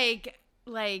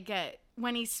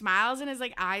when he smiles and his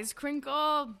like eyes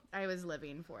crinkle, I was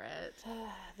living for it.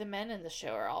 The men in the show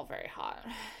are all very hot.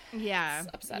 Yeah. It's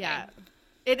upsetting. Yeah.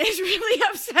 It is really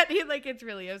upsetting. Like, it's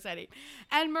really upsetting.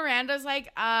 And Miranda's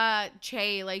like,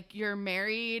 Che, like, you're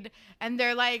married. And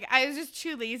they're like, I was just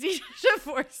too lazy to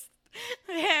divorce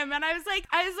him. And I was like,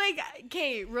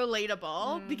 okay,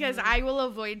 relatable. Because I will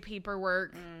avoid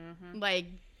paperwork, like,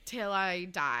 till I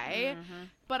die.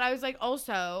 But I was like,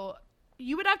 also,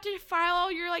 you would have to file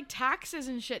all your, like, taxes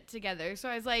and shit together. So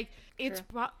I was like,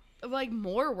 like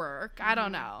more work. I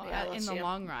don't know. Yeah, in the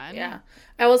long run. Yeah.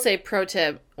 I will say, pro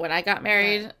tip, when I got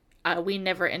married, we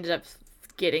never ended up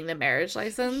getting the marriage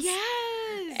license.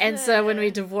 Yes. And so when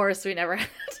we divorced, we never had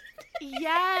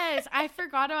Yes, I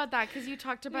forgot about that because you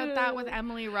talked about that with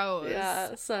Emily Rose.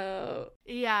 Yeah, so.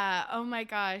 Yeah, oh my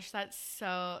gosh, that's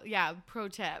so, yeah, pro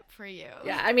tip for you.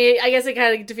 Yeah, I mean, I guess it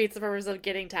kind of defeats the purpose of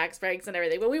getting tax breaks and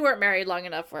everything, but we weren't married long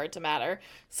enough for it to matter.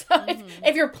 So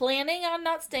if you're planning on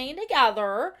not staying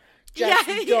together, just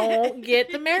don't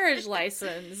get the marriage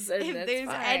license. And If there's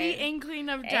fine. any inkling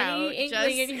of doubt, Any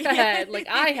inkling in your head, like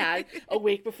I had a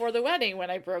week before the wedding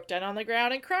when I broke down on the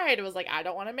ground and cried. It was like, I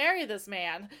don't want to marry this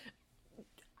man.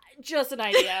 Just an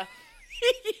idea.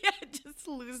 Yeah, just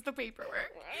lose the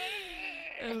paperwork.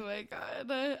 Oh my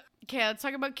god. Okay, let's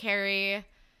talk about Carrie.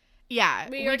 Yeah,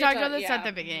 we talked about this at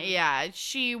the beginning. Yeah,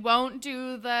 she won't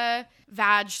do the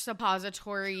vag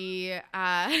suppository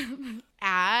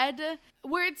ad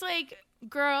where it's like,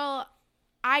 girl,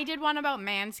 I did one about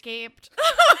Manscaped.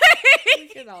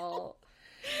 You know.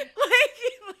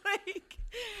 Like,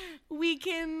 we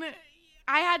can...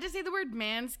 I had to say the word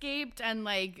Manscaped and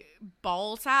like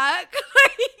ball sack.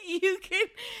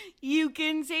 You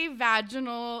can say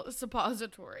vaginal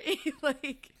suppository.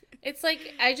 Like, it's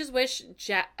like, I just wish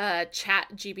Chat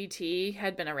GBT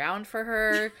had been around for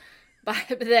her.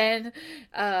 But then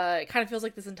it kind of feels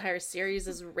like this entire series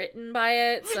is written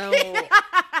by it. So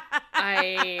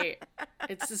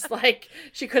it's just like,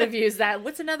 she could have used that.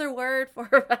 What's another word for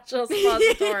a vaginal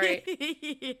suppository?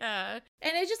 Yeah.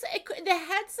 And it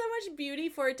had so much beauty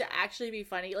for it to actually be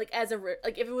funny. Like,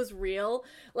 like if it was real,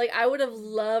 like I would have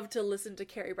loved to listen to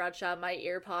Carrie Bradshaw in my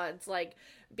ear pods, like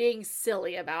being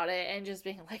silly about it and just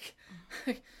being like,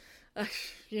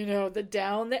 you know, the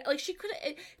down there. Like, she could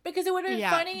have, because it would have been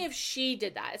funny if she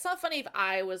did that. It's not funny if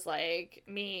I was like,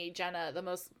 me, Jenna, the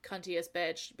most cuntiest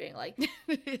bitch, being like,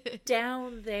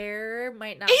 down there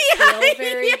might not feel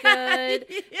very good,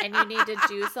 and you need to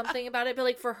do something about it. But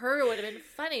like, for her, it would have been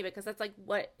funny because that's like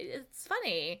what, it's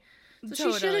funny.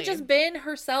 So she should have just been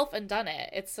herself and done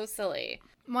it. It's so silly.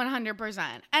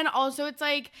 100%. And also, it's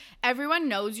like, everyone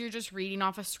knows you're just reading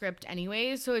off a script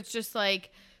anyway, so it's just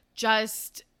like,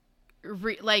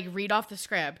 read off the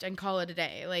script and call it a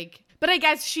day. Like, but I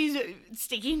guess she's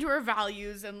sticking to her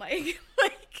values and like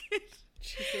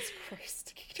Jesus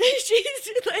Christ.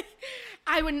 She's like,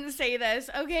 I wouldn't say this.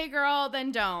 Okay, girl,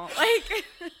 then don't.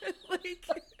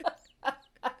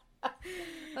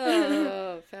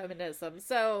 Oh, feminism.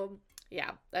 So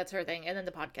yeah, that's her thing. And then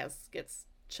the podcast gets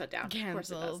shut down. Canceled. Of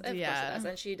course it does. Of course it does.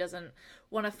 And she doesn't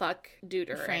want to fuck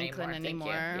Duder Franklin anymore.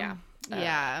 Yeah.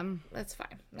 That's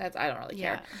fine. I don't really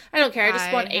care. I don't care. I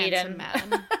just want Aiden.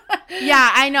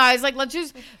 Yeah, I know. I was like, let's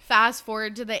just fast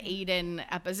forward to the Aiden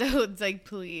episodes, like,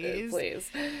 please. Please.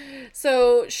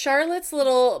 So Charlotte's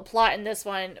little plot in this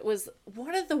one was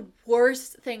one of the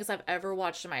worst things I've ever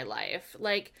watched in my life.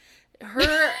 Like,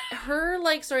 her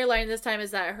like storyline this time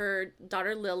is that her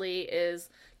daughter Lily is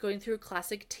going through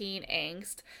classic teen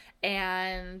angst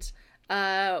and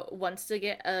wants to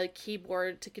get a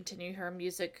keyboard to continue her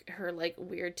music, her like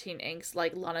weird teen angst,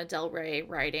 like Lana Del Rey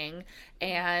writing,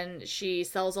 and she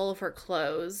sells all of her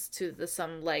clothes to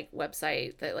some like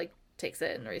website that like takes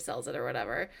it and resells it or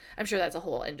whatever. I'm sure that's a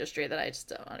whole industry that I just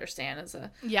don't understand as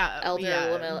a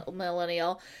elder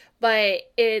millennial.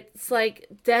 But it's like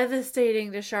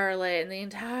devastating to Charlotte, and the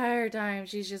entire time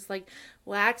she's just like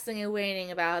waxing and waning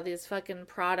about this fucking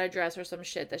Prada dress or some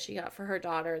shit that she got for her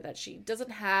daughter that she doesn't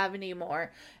have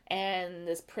anymore, and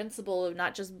this principle of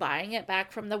not just buying it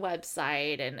back from the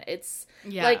website. And it's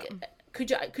like,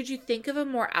 could you think of a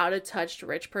more out of touch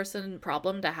rich person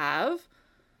problem to have?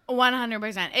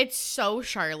 100%. It's so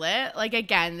Charlotte. Like,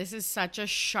 again, this is such a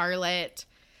Charlotte,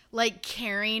 like,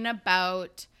 caring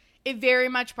about. It very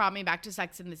much brought me back to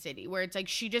Sex and the City, where it's like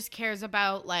she just cares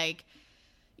about, like,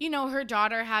 you know, her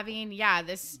daughter having,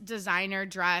 this designer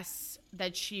dress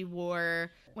that she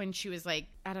wore when she was like,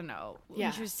 I don't know,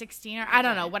 when she was 16 or I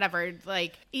don't know, whatever.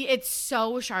 Like, it's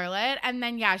so Charlotte. And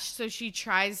then, so she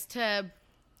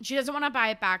doesn't want to buy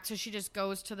it back. So she just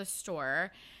goes to the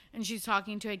store and she's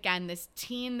talking to, again, this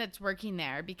teen that's working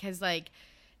there because, like,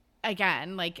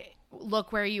 again, like,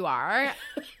 look where you are.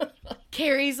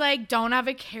 Carrie's like, don't have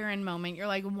a Karen moment. You're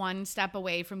like one step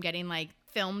away from getting like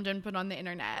filmed and put on the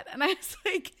internet. And I was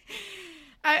like,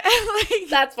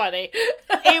 that's funny.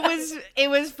 it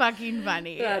was fucking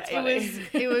funny. That's funny.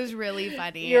 It was really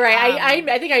funny. You're right.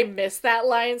 I think I missed that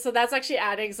line, so that's actually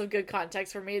adding some good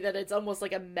context for me. That it's almost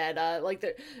like a meta. Like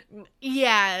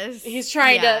yes, he's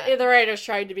trying to. The writer's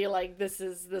trying to be like, this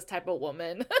is this type of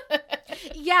woman.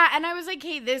 Yeah, and I was like,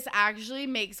 hey, this actually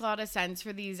makes a lot of sense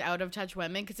for these out of touch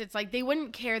women, because it's like they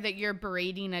wouldn't care that you're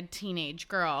berating a teenage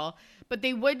girl, but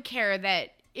they would care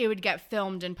that it would get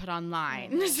filmed and put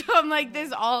online. Mm-hmm. So I'm like,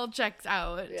 this all checks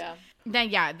out. Yeah.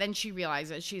 Then she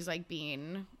realizes she's like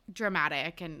being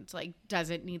dramatic and like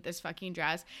doesn't need this fucking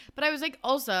dress. But I was like,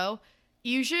 also,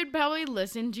 you should probably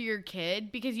listen to your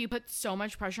kid, because you put so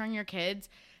much pressure on your kids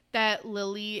that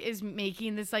Lily is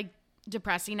making this like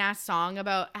depressing ass song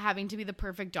about having to be the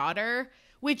perfect daughter,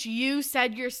 which you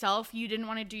said yourself you didn't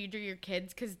want to do to your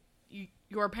kids because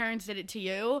your parents did it to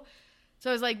you. So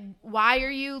I was like, why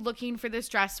are you looking for this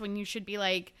dress when you should be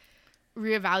like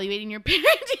reevaluating your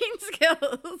parenting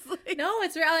skills? Like, no,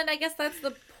 it's real, and I guess that's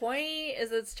the point,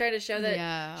 is it's trying to show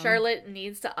that Charlotte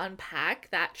needs to unpack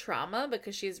that trauma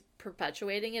because she's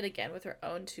perpetuating it again with her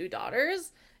own 2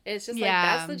 daughters. It's just like,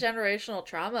 that's the generational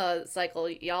trauma cycle,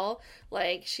 y'all.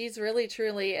 Like, she's really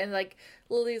truly, and like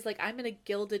Lily's like, I'm in a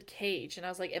gilded cage, and I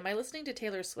was like, am I listening to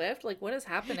Taylor Swift? Like, what is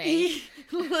happening?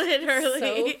 Literally.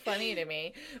 So funny to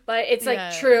me, but it's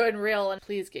like true and real, and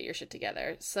please get your shit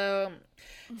together. So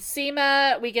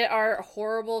Seema, we get our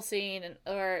horrible scene,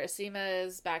 or Seema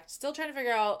is back still trying to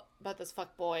figure out about this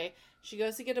fuck boy. She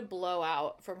goes to get a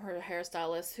blowout from her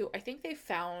hairstylist, who I think they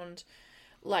found,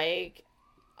 like,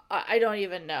 I don't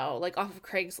even know, like off of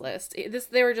Craigslist.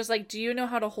 They were just like, do you know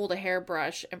how to hold a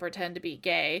hairbrush and pretend to be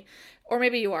gay? Or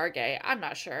maybe you are gay. I'm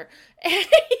not sure. And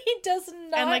he does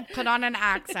not. And like put on an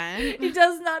accent. He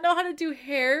does not know how to do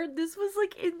hair. This was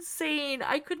like insane.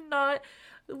 I could not.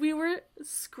 We were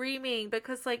screaming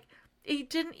because like he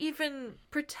didn't even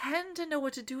pretend to know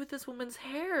what to do with this woman's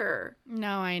hair.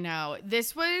 No, I know.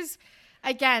 This was,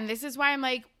 again, this is why I'm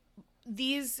like,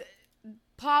 these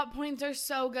plot points are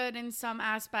so good in some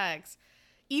aspects.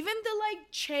 Even the like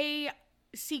Che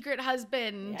secret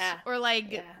husband, or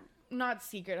like not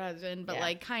secret husband, but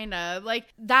like kind of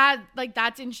like that, like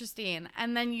that's interesting.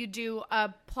 And then you do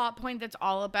a plot point that's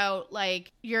all about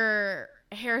like your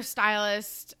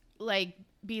hairstylist like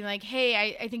being like,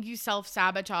 hey, I think you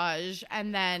self-sabotage,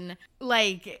 and then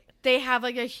like they have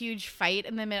like a huge fight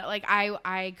in the middle. Like I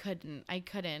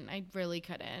really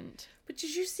couldn't. But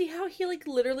did you see how he like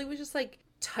literally was just like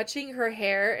touching her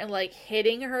hair and like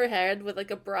hitting her head with like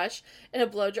a brush and a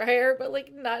blow dryer, but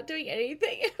like not doing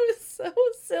anything? It was so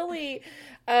silly.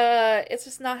 It's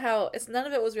just not how, it's none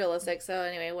of it was realistic. So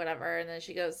anyway, whatever. And then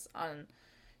she goes on,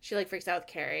 she like freaks out with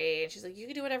Carrie, and she's like, you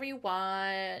can do whatever you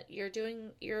want, you're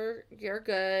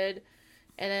good.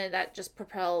 And then that just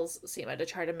propels Seema to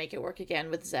try to make it work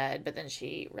again with Zed, but then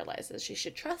she realizes she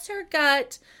should trust her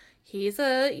gut. He's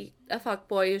a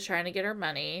fuckboy who's trying to get her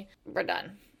money. We're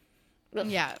done. Ugh.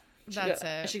 Yeah, that's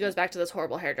it. She goes back to this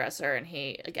horrible hairdresser, and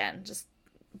he, again, just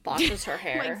botches her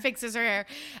hair. Like, fixes her hair.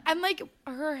 And, like,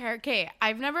 her hair... Okay,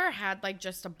 I've never had, like,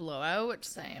 just a blowout.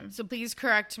 Same. So please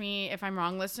correct me if I'm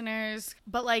wrong, listeners.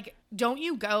 But, like, don't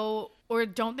you go... Or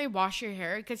don't they wash your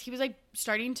hair? Because he was, like,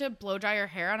 starting to blow dry her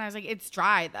hair, and I was like, it's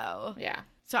dry, though. Yeah.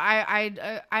 So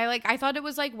I thought it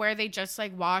was like where they just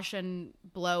like wash and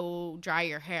blow dry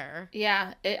your hair.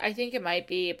 Yeah, I think it might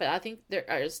be, but I think there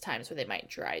are times where they might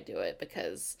dry do it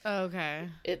because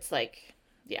it's like,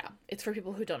 yeah, it's for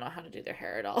people who don't know how to do their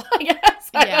hair at all, I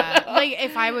guess. Yeah, like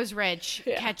if I was rich,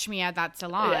 catch me at that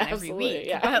salon every week.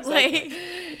 Yeah, but exactly.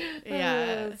 like,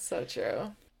 yeah, it's so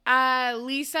true.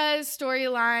 Lisa's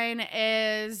storyline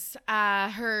is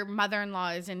her mother-in-law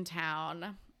is in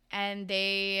town, and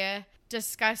they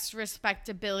discuss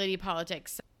respectability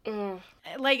politics. Ugh.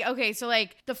 Like, okay, so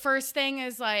like the first thing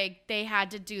is like they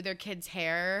had to do their kid's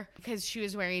hair because she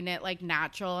was wearing it like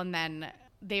natural, and then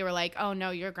they were like, oh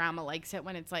no, your grandma likes it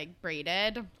when it's like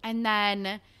braided. And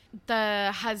then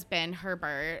the husband,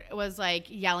 Herbert, was like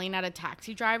yelling at a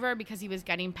taxi driver because he was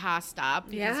getting passed up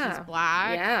because he's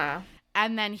black. Yeah.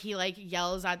 And then he like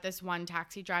yells at this one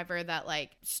taxi driver that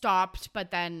like stopped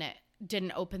but then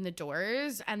didn't open the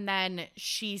doors, and then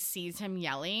she sees him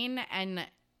yelling, and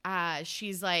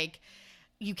she's like,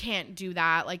 you can't do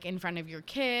that like in front of your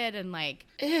kid, and like,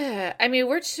 I mean,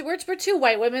 we're two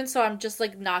white women, so I'm just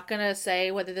like not gonna say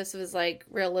whether this was like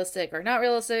realistic or not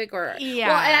realistic, or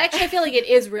well, I actually feel like it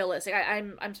is realistic.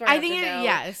 I'm smart enough to know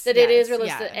that it is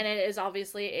realistic, and it is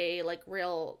obviously a like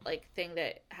real like thing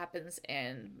that happens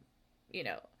in, you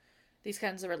know, these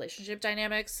kinds of relationship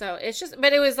dynamics. So it's just,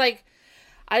 but it was like,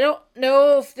 I don't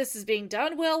know if this is being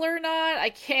done well or not. I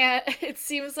can't. It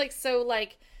seems like so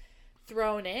like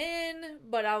thrown in,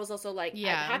 but I was also like, I'm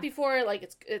happy for it.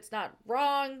 Like it's not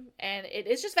wrong, and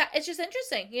it's just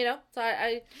interesting, you know.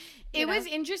 So it was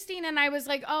interesting, and I was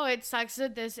like, oh, it sucks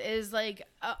that this is like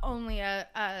only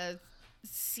a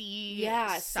C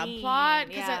subplot.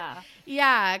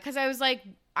 Because I was like,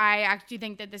 I actually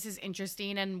think that this is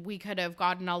interesting and we could have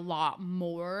gotten a lot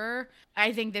more.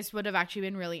 I think this would have actually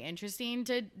been really interesting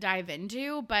to dive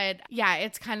into. But yeah,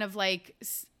 it's kind of like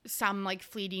some like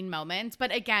fleeting moments.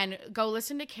 But again, go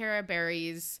listen to Cara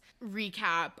Berry's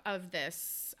recap of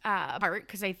this part,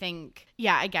 because I think,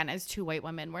 yeah, again, as two white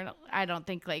women, I don't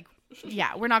think like,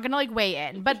 yeah, we're not gonna like weigh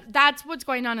in, but that's what's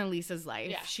going on in Lisa's life.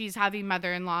 Yeah. She's having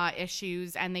mother-in-law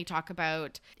issues, and they talk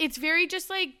about, it's very just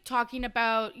like talking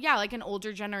about, yeah, like an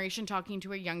older generation talking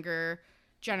to a younger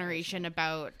generation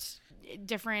about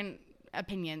different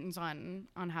opinions on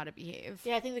how to behave.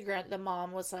 Yeah, I think the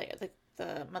mom was like,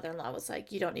 the mother-in-law was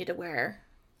like, you don't need to wear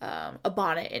a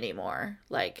bonnet anymore,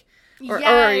 like, or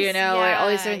you know, like all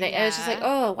these different things. And it's just like,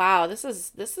 oh wow, this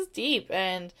is deep,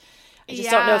 and I just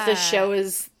don't know if this show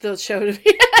is the show to be.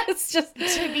 It's just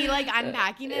to be like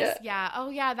unpacking this. Yeah. Oh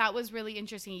yeah, that was really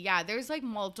interesting. Yeah, there's like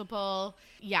multiple,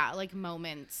 like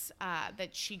moments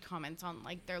that she comments on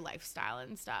like their lifestyle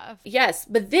and stuff. Yes,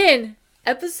 but then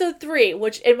episode 3,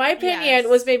 which in my opinion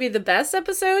was maybe the best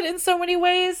episode in so many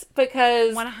ways,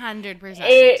 because 100%.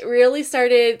 It really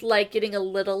started like getting a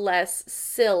little less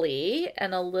silly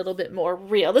and a little bit more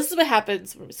real. This is what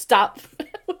happens when we stop.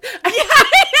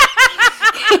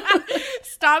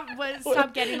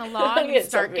 Stop getting along and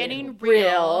start getting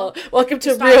real. Welcome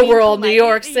to real world, New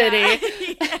York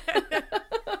City. Yeah.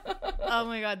 Oh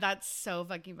my god, that's so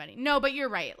fucking funny. No, but you're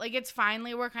right. Like,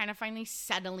 we're kind of finally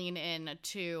settling in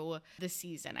to the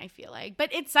season, I feel like.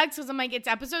 But it sucks because I'm like, it's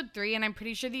episode 3, and I'm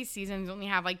pretty sure these seasons only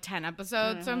have like 10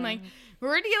 episodes. Mm-hmm. So I'm like, we're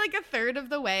already like a third of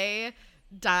the way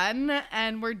done,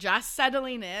 and we're just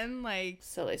settling in. Like,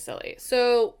 silly.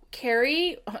 So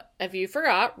Carrie, if you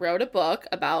forgot, wrote a book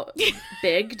about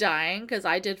Big dying, because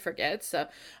I did forget, so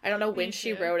I don't know when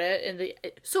she wrote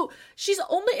it. So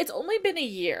it's only been a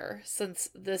year since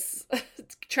this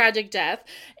tragic death,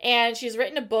 and she's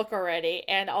written a book already.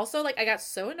 And also, like, I got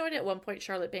so annoyed at one point,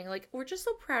 Charlotte being like, we're just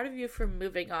so proud of you for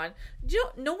moving on.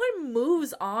 No one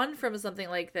moves on from something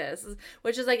like this,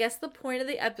 which is, I guess, the point of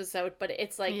the episode. But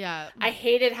it's like, I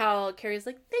hated how Carrie's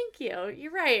like, thank you,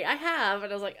 you're right, I have.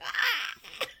 And I was like, ah.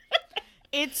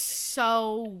 It's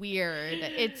so weird.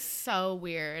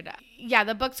 Yeah,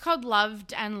 the book's called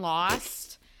Loved and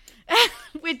Lost,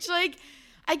 which, like,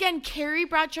 again, Carrie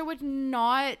Bradshaw would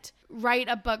not write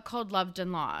a book called Loved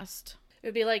and Lost. It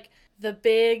would be like the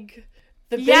big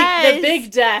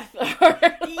death, or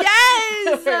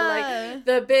yes, or like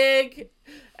the big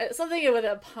something with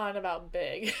a pun about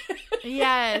big.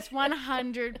 Yes,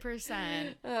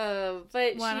 100%.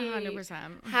 But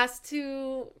 100% she has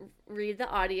to read the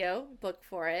audio book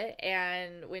for it,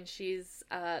 and when she's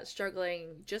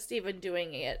struggling just even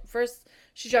doing it, first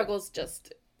she struggles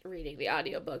just reading the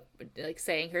audiobook, like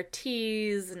saying her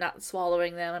T's, not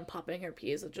swallowing them, and popping her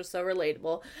P's, which is so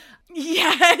relatable.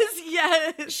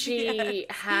 Yes. She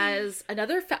has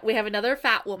we have another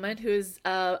fat woman who's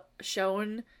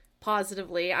shown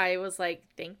positively. I was like,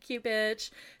 thank you, bitch.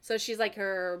 So she's like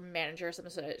her manager or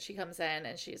something. So she comes in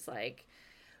and she's like,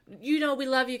 you know, we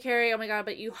love you, Carrie. Oh my god,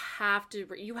 but you have to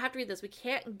read this. We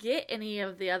can't get any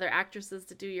of the other actresses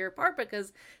to do your part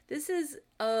because this is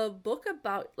a book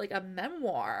about like a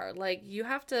memoir. Like, you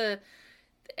have to,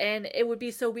 and it would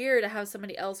be so weird to have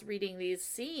somebody else reading these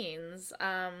scenes.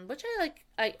 Which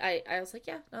I was like,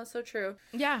 yeah, no, so true.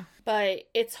 Yeah. But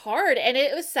it's hard, and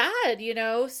it was sad, you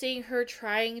know, seeing her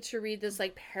trying to read this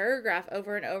like paragraph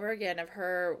over and over again of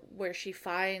her where she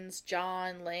finds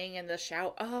John laying in the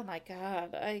shower. Oh my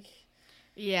god.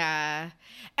 Yeah.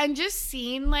 And just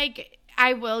seeing, like,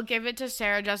 I will give it to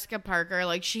Sarah Jessica Parker.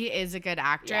 Like, she is a good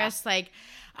actress. Yeah. Like,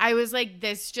 I was like,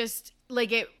 this just,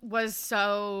 like, it was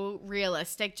so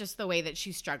realistic, just the way that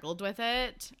she struggled with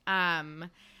it.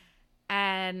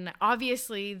 And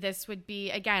obviously this would be,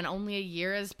 again, only a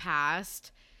year has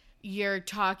passed. You're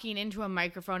talking into a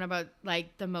microphone about,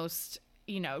 like, the most,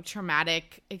 you know,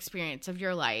 traumatic experience of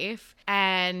your life.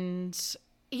 And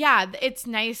yeah, it's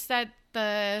nice that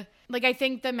I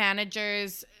think the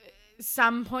managers,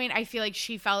 some point, I feel like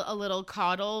she felt a little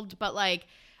coddled, but, like,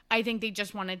 I think they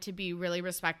just wanted to be really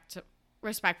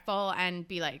respectful and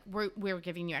be like, we're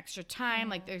giving you extra time.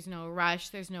 Like, there's no rush,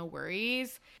 there's no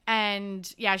worries.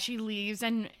 And yeah, she leaves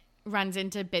and runs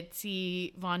into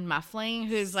Bitsy Von Muffling,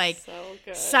 who's like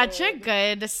such a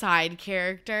good side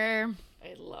character.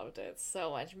 I loved it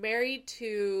so much. Married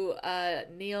to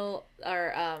Neil,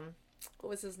 or what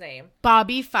was his name?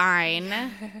 Bobby Fine,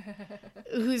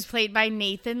 who's played by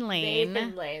Nathan Lane.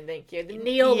 Nathan Lane, thank you.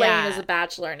 Neil Lane is a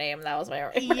bachelor name. That was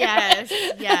my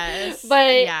Yes.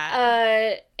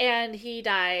 But and he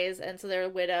dies, and so they're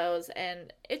widows,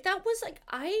 and that was like,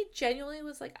 I genuinely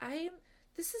was like,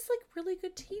 this is like really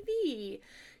good TV.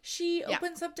 She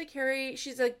opens up to Carrie.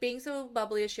 She's like being so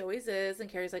bubbly as she always is. And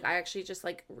Carrie's like, I actually just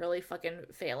like really fucking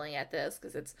failing at this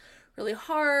because it's really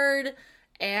hard.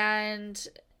 And,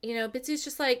 you know, Bitsy's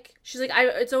just like, she's like,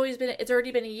 it's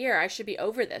already been a year. I should be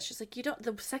over this. She's like,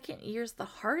 the second year's the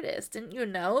hardest. Didn't you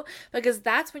know? Because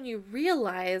that's when you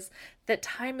realize that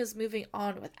time is moving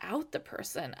on without the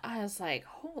person. I was like,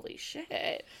 holy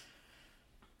shit.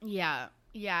 Yeah.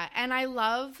 Yeah. And I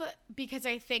love, because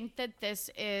I think that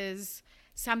this is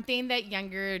something that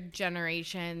younger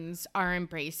generations are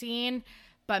embracing,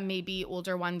 but maybe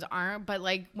older ones aren't. But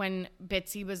like when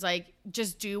Bitsy was like,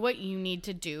 just do what you need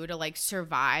to do to like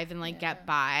survive and like get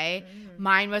by.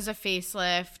 Mine was a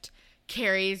facelift.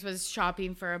 Carrie's was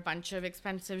shopping for a bunch of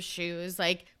expensive shoes.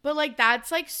 Like, but like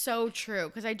that's like so true,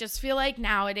 because I just feel like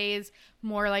nowadays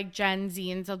more like Gen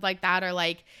Z and stuff like that are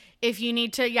like, if you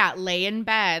need to, lay in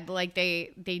bed, like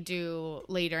they do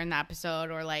later in the episode,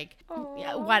 or like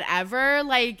whatever,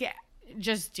 like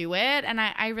just do it. And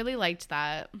I really liked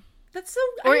that. That's so.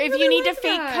 Or if you need to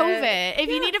fake COVID, if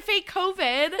you need to fake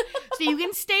COVID so you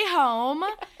can stay home,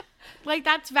 like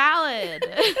that's valid.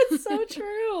 That's so true.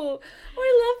 Oh,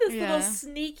 I love this little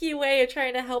sneaky way of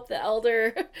trying to help the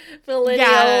elder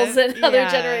millennials and other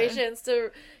generations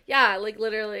to, like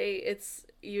literally, it's.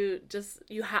 It's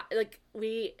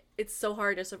so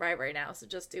hard to survive right now, so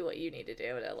just do what you need to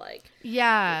do to like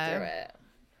get through it.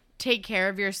 Take care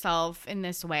of yourself in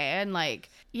this way, and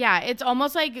like it's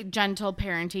almost like gentle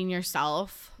parenting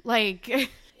yourself,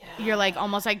 like you're like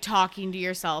almost like talking to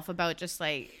yourself about just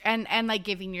like and like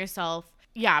giving yourself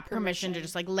permission to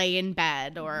just like lay in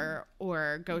bed or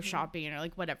go shopping or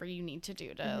like whatever you need to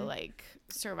do to like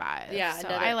survive. So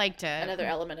I liked it. Another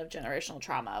element of generational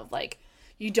trauma of like,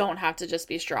 you don't have to just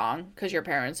be strong because your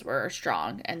parents were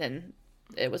strong and then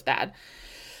it was bad.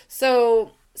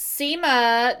 So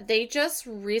Seema, they just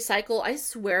recycle, I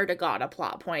swear to God, a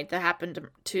plot point that happened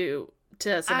to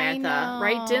Samantha,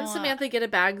 right? Didn't Samantha get a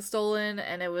bag stolen?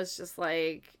 And it was just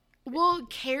like... Well,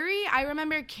 Carrie, I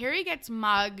remember Carrie gets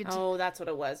mugged. Oh, that's what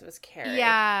it was. It was Carrie.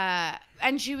 Yeah.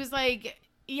 And she was like...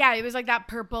 Yeah, it was like that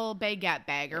purple baguette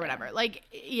bag or whatever. Like,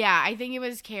 I think it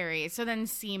was Carrie. So then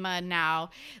Seema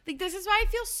now. Like, this is why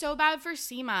I feel so bad for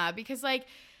Seema. Because, like,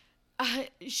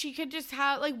 she could just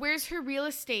have... Like, where's her real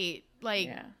estate, like,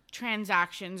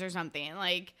 transactions or something?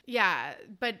 Like,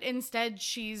 but instead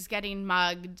she's getting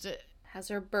mugged. Has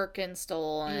her Birkin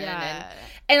stolen.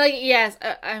 And like, yes,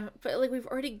 but, like, we've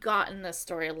already gotten this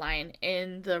storyline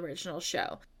in the original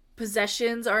show.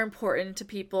 Possessions are important to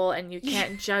people, and you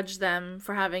can't judge them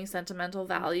for having sentimental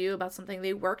value about something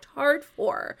they worked hard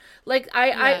for. Like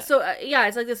it's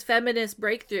like this feminist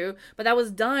breakthrough, but that was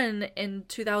done in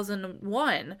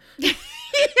 2001.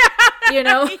 You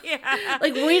know,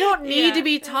 like we don't need to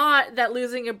be taught that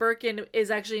losing a Birkin is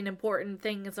actually an important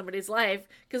thing in somebody's life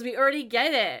because we already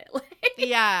get it.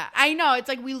 I know. It's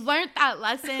like we learned that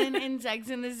lesson in Sex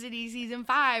and the City season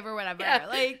 5 or whatever.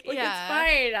 Like it's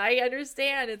fine. I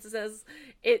understand. It says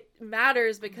it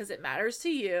matters because it matters to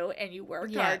you, and you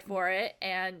worked hard for it,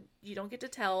 and you don't get to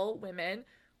tell women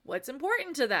what's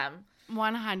important to them.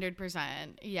 100%.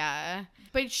 Yeah.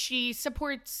 But she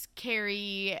supports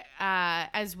Carrie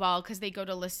as well because they go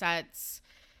to Lisette's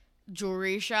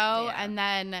jewelry show. And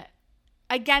then,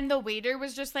 again, the waiter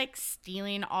was just, like,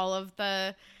 stealing all of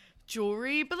the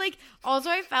jewelry. But, like, also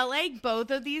I felt like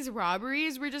both of these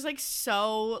robberies were just, like,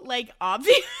 so, like,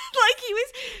 obvious. Like, he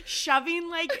was shoving,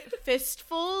 like,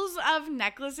 fistfuls of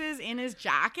necklaces in his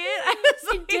jacket.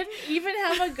 He didn't even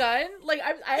have a gun. Like,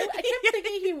 I kept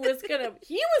thinking he was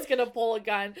gonna pull a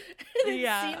gun. And then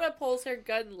Seema pulls her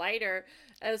gun lighter.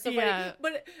 And so funny.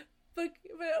 But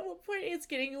at one point it's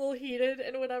getting a little heated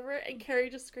and whatever, and Carrie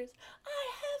just screams,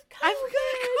 I've got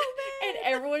COVID. And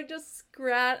everyone just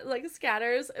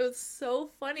scatters. It was so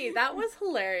funny. That was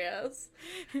hilarious.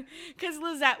 Because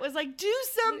Lisette was like, do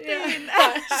something.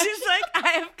 She's like, I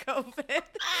have COVID.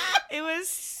 It was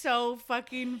so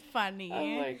fucking funny.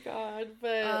 Oh my God.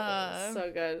 But it was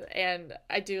so good. And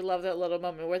I do love that little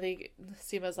moment where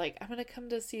Seema's like, I'm gonna come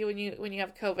to see you when you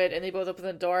have COVID, and they both open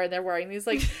the door and they're wearing these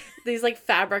like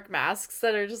fabric masks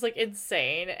that are just like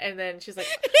insane. And then she's like,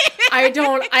 I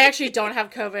actually don't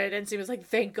have COVID. And Seema's like,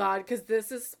 thank God, because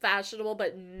this is fashionable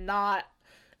but not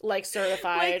like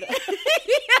certified.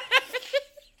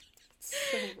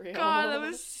 So real. God, that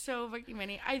was so fucking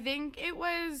funny. I think it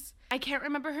was, I can't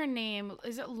remember her name.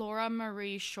 Is it Laura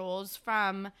Marie Scholes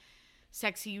from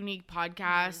Sexy Unique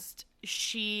podcast?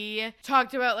 she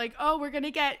talked about like, oh, we're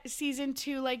gonna get season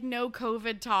 2 like no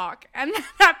COVID talk, and then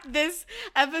this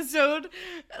episode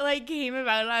like came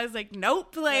about, and I was like,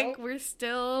 nope, like we're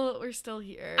still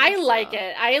here. I like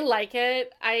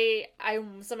it.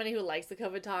 I'm somebody who likes the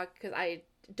COVID talk because I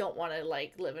don't want to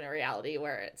like live in a reality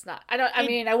where it's not. I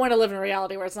want to live in a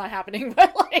reality where it's not happening,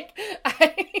 but like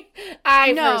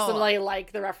I personally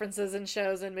like the references in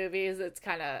shows and movies. It's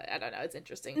kind of, I don't know, it's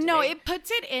interesting to me. It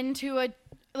puts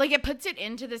it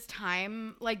into this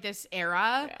time, like this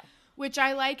era, which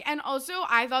I like. And also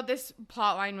I thought this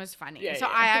plot line was funny.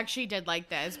 I actually did like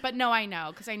this. But no, I know,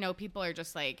 because I know people are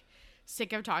just like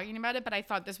sick of talking about it, but I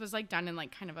thought this was like done in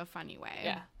like kind of a funny way.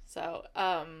 Yeah. So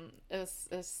it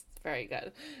was very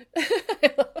good.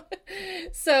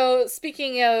 So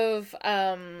speaking of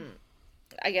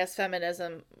I guess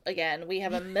feminism again, we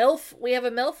have a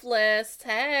MILF list.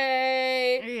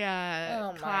 Hey.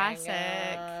 Yeah. Oh classic.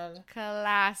 My God.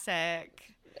 Classic.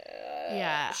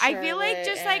 Yeah. Charlotte, I feel like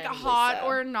just like hot Lisa.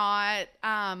 or not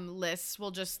lists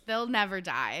will they'll never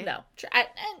die. No.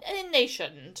 And they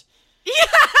shouldn't.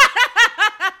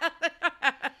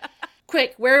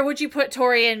 Quick, where would you put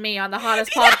Tori and me on the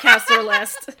hottest podcaster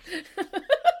list?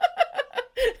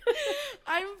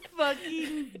 I'm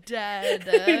fucking dead.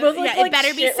 We both look like it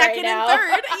better be shit second right now. and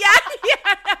third.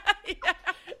 Yeah.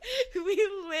 We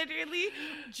literally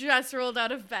just rolled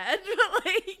out of bed.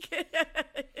 Like,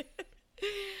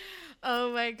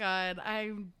 oh my God,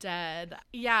 I'm dead.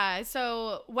 Yeah.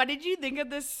 So, what did you think of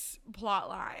this plot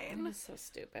line? It was so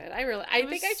stupid. I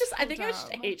think I just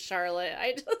hate Charlotte.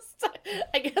 I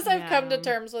guess I've Yeah. come to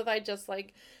terms with I just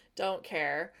like don't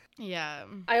care. Yeah.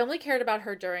 I only cared about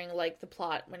her during like the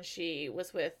plot when she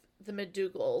was with the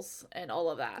McDougalls and all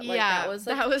of that. Like, Yeah,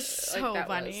 that was so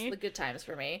funny. Was the good times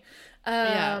for me.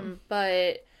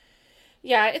 But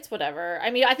yeah, it's whatever.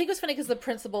 I mean, I think it was funny because the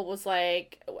principal was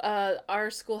like, our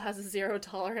school has a zero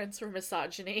tolerance for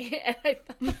misogyny. And I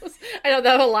thought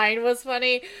that line was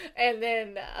funny. And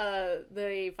then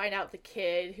they find out the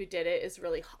kid who did it is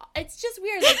really hot. It's just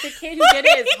weird. Like, the kid who did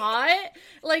it is hot.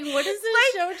 Like, what is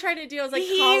this show trying to do? I was like,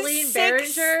 Colleen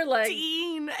Berenger? Like,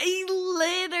 he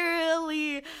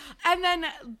literally. And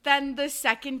then the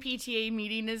second PTA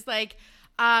meeting is like,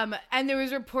 and there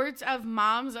was reports of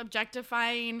moms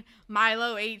objectifying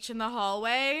Milo H in the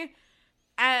hallway.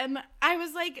 And I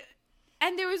was like,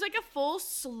 and there was like a full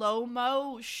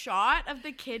slow-mo shot of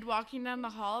the kid walking down the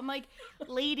hall. I'm like,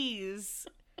 ladies,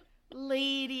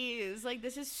 like,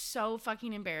 this is so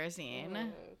fucking embarrassing.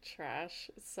 Oh, trash.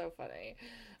 It's so funny.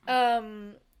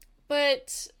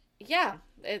 But yeah,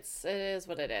 it is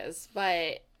what it is.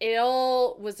 But it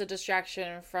all was a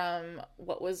distraction from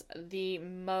what was the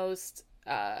most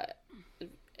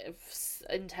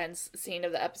intense scene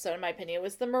of the episode, in my opinion. It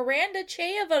was the Miranda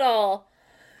Che of it all.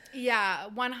 Yeah,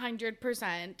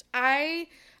 100%.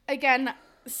 Again,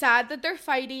 sad that they're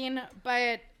fighting,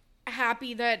 but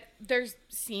happy that they're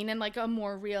seen in like a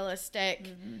more realistic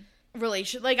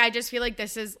relation. Like, I just feel like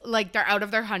this is like they're out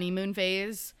of their honeymoon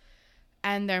phase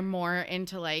and they're more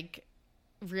into like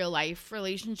real life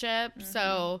relationships.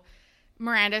 So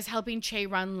Miranda's helping Che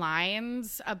run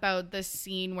lines about the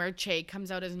scene where Che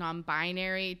comes out as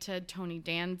non-binary to Tony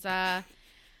Danza.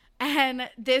 And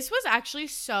this was actually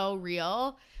so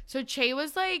real. So Che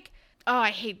was like, oh, I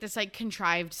hate this like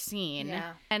contrived scene.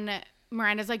 Yeah. And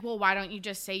Miranda's like, well, why don't you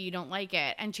just say you don't like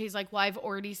it? And Che's like, well, I've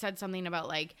already said something about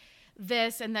like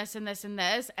this and this and this and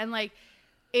this. And like,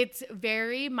 it's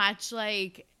very much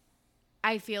like,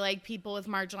 I feel like people with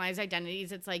marginalized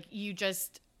identities, it's like you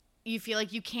feel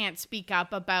like you can't speak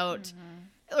up about,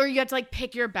 or you have to like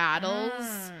pick your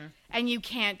battles and you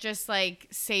can't just like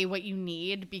say what you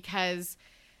need because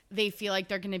they feel like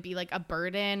they're going to be like a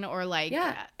burden or like,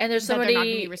 and there's somebody, they're not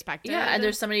going to be respected. Yeah, and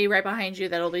there's somebody right behind you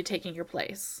that'll be taking your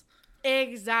place.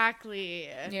 Exactly.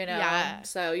 You know? Yeah.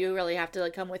 So you really have to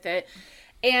like come with it.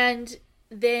 And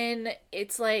then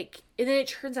it's like, and then it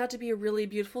turns out to be a really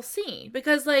beautiful scene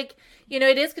because like, you know,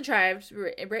 it is contrived,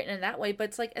 written in that way, but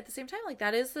it's like at the same time, like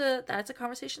that's a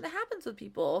conversation that happens with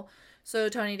people. So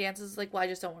Tony Danza's like, well, I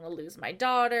just don't want to lose my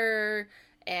daughter.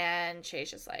 And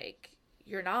Che's just like,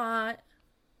 you're not,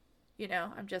 you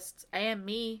know, I am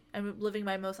me. I'm living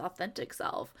my most authentic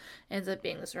self. Ends up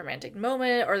being this romantic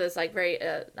moment or this like very,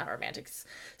 not romantic,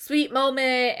 sweet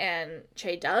moment. And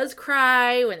Che does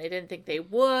cry when they didn't think they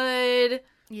would.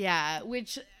 Yeah,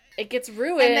 which it gets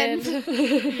ruined. And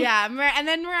then, yeah, and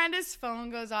then Miranda's phone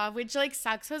goes off, which like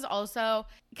sucks because also,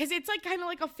 because it's like kind of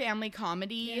like a family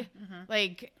comedy. Yeah.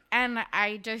 Like, and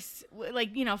I just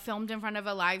like, you know, filmed in front of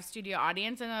a live studio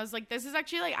audience. And I was like, this is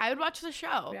actually like, I would watch the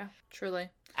show. Yeah, truly.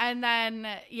 And then,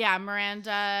 yeah,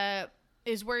 Miranda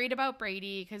is worried about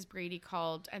Brady because Brady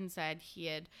called and said he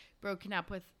had broken up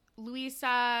with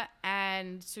Louisa,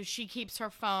 and so she keeps her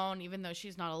phone even though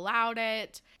she's not allowed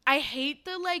it. I hate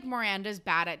the like Miranda's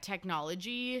bad at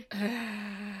technology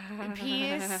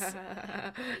piece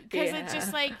because it's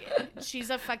just like she's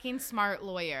a fucking smart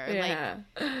lawyer.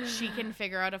 Like she can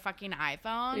figure out a fucking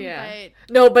iPhone.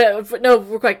 But no,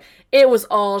 real quick, it was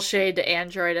all shade to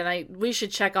Android, and we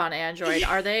should check on Android.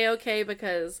 Are they okay?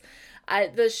 Because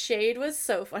the shade was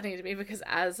so funny to me because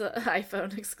as an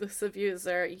iPhone exclusive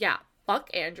user,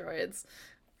 fuck Androids.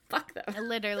 Fuck them.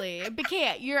 Literally. But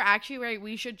Kate, you're actually right.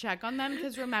 We should check on them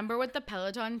because remember with the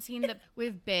Peloton scene that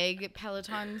with big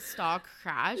Peloton stock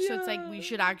crash? Yeah. So it's like we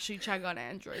should actually check on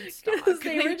Android stock. Because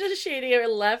they were just shading her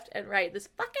left and right. This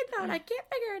fucking phone, I can't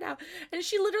figure it out. And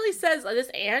she literally says, this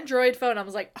Android phone. I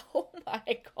was like, oh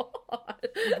my God.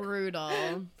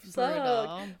 Brutal.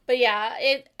 Brutal. But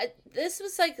this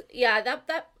was like,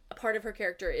 that part of her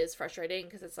character is frustrating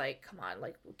because it's like, come on,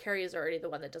 like Carrie is already the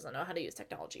one that doesn't know how to use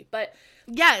technology. But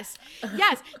yes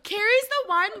Carrie's the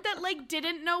one that like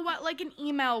didn't know what like an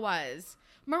email was.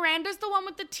 Miranda's the one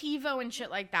with the TiVo and shit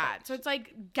like that. So it's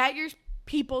like, get your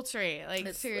people straight,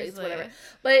 like seriously. It's whatever.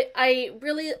 But I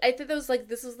think that was like,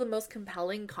 this is the most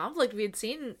compelling conflict we had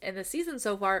seen in the season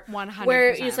so far. 100%.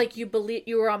 Where it's like you believe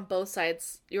you were on both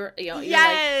sides. You're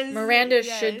like, Miranda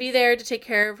should be there to take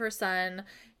care of her son,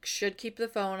 should keep the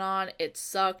phone on. It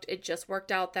sucked. It just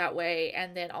worked out that way.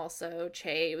 And then also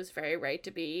Che was very right to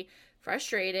be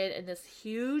frustrated in this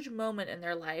huge moment in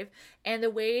their life. And the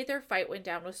way their fight went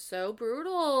down was so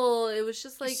brutal. It was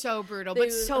just like so brutal,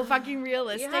 but so fucking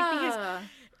realistic because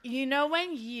you know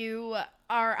when you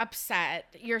are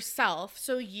upset yourself,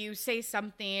 so you say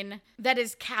something that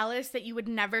is callous that you would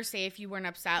never say if you weren't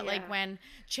upset. Like when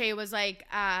Che was like,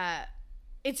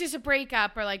 it's just a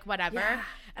breakup or like whatever. Yeah.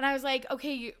 And I was like,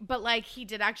 okay, but like he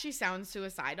did actually sound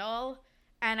suicidal.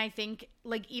 And I think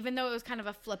like, even though it was kind of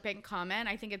a flippant comment,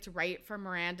 I think it's right for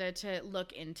Miranda to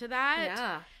look into that.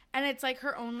 Yeah. And it's like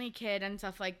her only kid and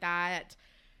stuff like that.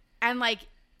 And like,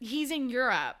 he's in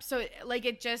Europe. So like,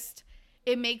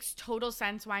 it makes total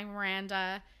sense why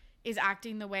Miranda is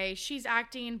acting the way she's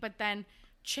acting. But then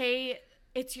Che,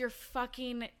 it's your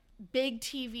fucking big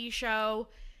TV show.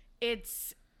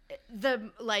 It's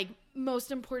the like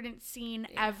most important scene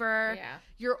ever. Yeah.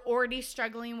 You're already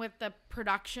struggling with the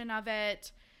production of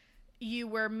it. You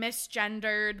were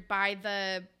misgendered by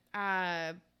the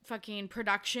fucking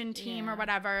production team or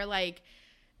whatever. Like,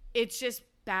 it's just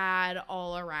bad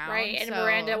all around. Right. And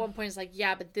Miranda at one point is like,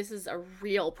 yeah, but this is a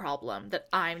real problem that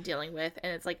I'm dealing with,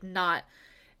 and it's like not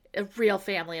a real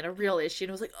family and a real issue. And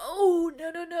it was like, oh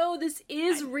no, this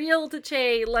is real to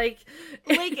Che. Like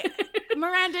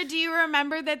Miranda, do you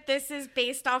remember that this is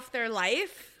based off their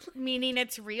life? Meaning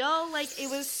it's real? Like, it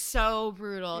was so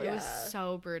brutal. Yeah. It was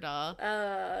so brutal.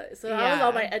 I was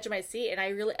on my edge of my seat, and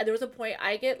there was a point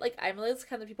I'm those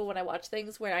kind of people when I watch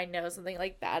things where I know something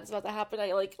like bad is about to happen,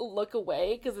 I like look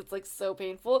away because it's like so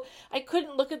painful. I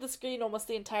couldn't look at the screen almost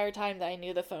the entire time that I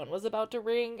knew the phone was about to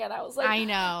ring, and I was like, I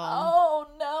know. Oh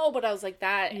no, but I was like,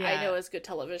 that I know is good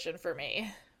television for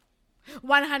me.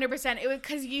 100%. It was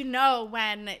because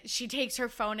when she takes her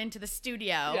phone into the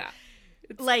studio,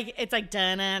 it's like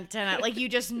dun dun, like you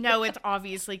just know it's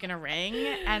obviously gonna ring,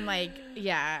 and like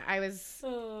I was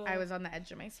on the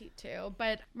edge of my seat too.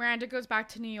 But Miranda goes back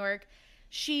to New York.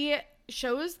 She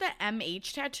shows the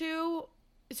MH tattoo,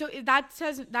 so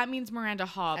that means Miranda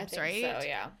Hobbs, right? So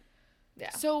yeah.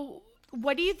 So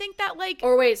what do you think that like?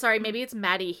 Or wait, sorry, maybe it's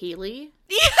Maddie Healy.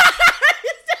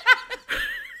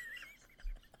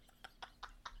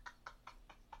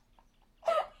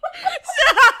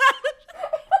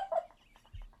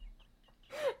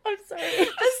 I'm sorry.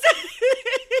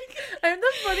 I'm the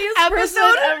funniest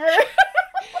person ever.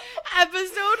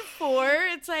 Episode 4,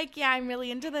 it's like, I'm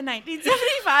really into the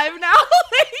 1975 now.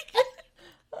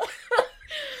 Like,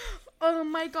 oh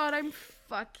my God, I'm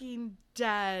fucking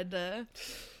dead.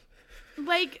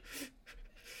 Like,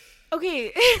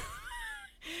 okay.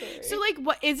 So, like,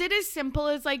 what is it as simple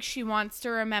as, like, she wants to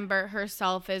remember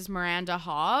herself as Miranda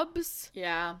Hobbs?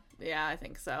 Yeah, I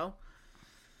think so.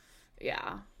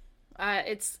 Yeah.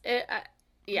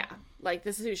 Like,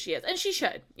 this is who she is. And she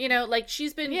should, like, she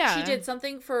did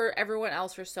something for everyone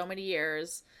else for so many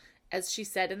years, as she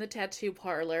said in the tattoo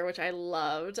parlor, which I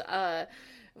loved.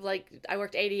 Like, I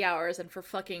worked 80 hours and for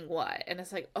fucking what? And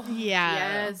it's like, oh,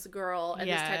 yes, girl. And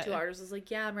this tattoo artist was like,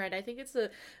 yeah, Miranda, I think it's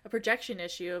a projection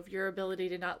issue of your ability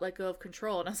to not let go of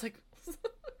control. And I was like,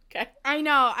 okay. I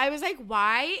know. I was like,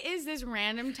 why is this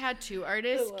random tattoo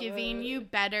artist giving you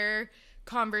better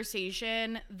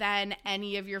conversation than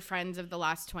any of your friends of the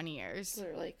last 20 years?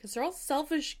 Literally. Because they're all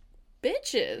selfish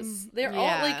bitches. They're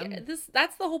all like this.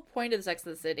 That's the whole point of Sex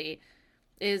and the City,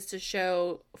 is to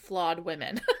show flawed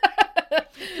women.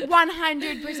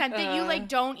 100% that you like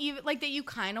don't even like, that you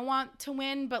kind of want to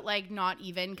win, but like not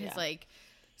even, because like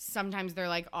sometimes they're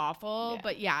like awful.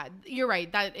 But yeah, you're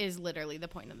right, that is literally the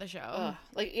point of the show.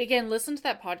 Like, again, listen to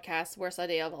that podcast, Worst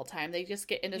Idea of All Time. They just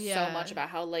get into so much about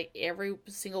how like every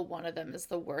single one of them is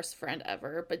the worst friend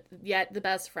ever, but yet the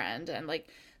best friend, and like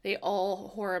they all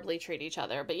horribly treat each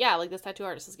other. But yeah, like this tattoo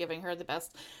artist is giving her the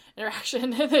best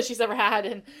interaction that she's ever had.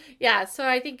 And yeah, so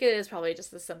I think it is probably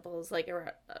just as simple as like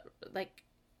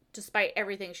despite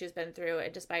everything she's been through,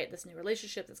 and despite this new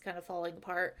relationship that's kind of falling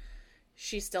apart,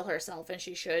 she's still herself, and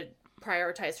she should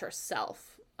prioritize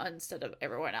herself instead of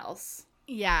everyone else.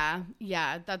 Yeah,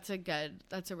 that's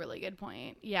a really good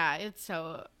point. Yeah,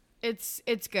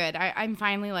 it's good. I'm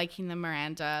finally liking the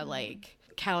Miranda like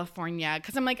California,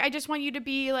 because I'm like, I just want you to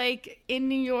be like in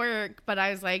New York, but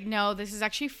I was like, no, this is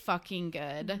actually fucking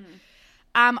good.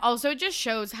 Also, it just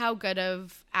shows how good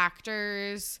of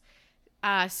actors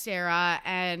Sarah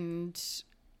and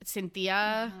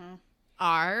Cynthia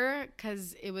are,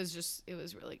 because it was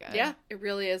really good. Yeah, it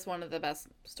really is one of the best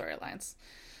storylines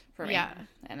for me. Yeah,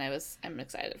 and I'm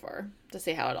excited for her to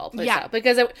see how it all plays out,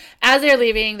 because as they're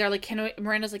leaving, they're like,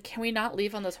 Miranda's like, can we not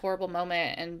leave on this horrible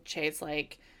moment? And Che's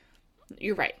like,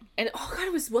 you're right. And oh god,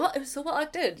 it was so well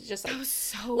acted. Just like, it was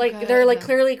so like good. They're like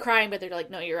clearly crying, but they're like,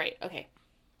 no, you're right. Okay,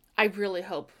 I really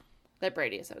hope that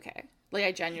Brady is okay. Like,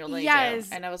 I genuinely do.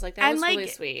 And I was like, that was really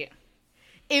sweet.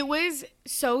 It was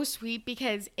so sweet,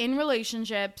 because in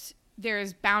relationships,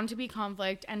 there's bound to be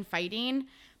conflict and fighting.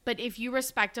 But if you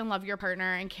respect and love your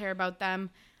partner and care about them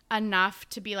enough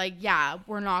to be like, yeah,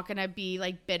 we're not going to be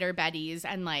like bitter Bettys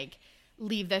and like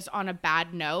leave this on a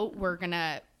bad note. We're going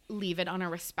to leave it on a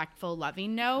respectful,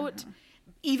 loving note.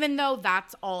 Even though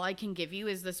that's all I can give you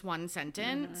is this one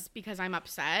sentence because I'm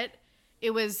upset.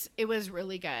 It was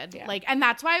really good. Yeah. Like, and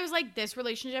that's why I was like, this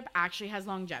relationship actually has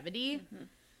longevity,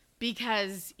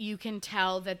 because you can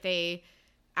tell that they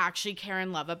actually care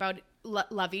and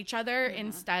love each other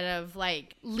instead of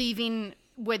like leaving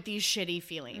with these shitty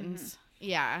feelings.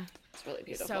 Yeah. It's really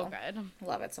beautiful. So good.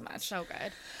 Love it so much. So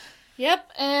good.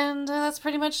 Yep, and that's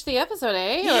pretty much the episode,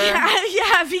 eh?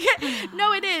 Yeah, because,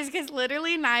 no, it is, because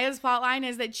literally Naya's plotline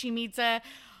is that she meets a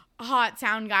hot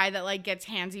sound guy that like gets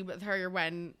handsy with her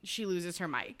when she loses her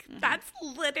mic. That's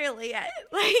literally it.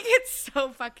 Like, it's so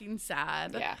fucking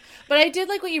sad. Yeah, but I did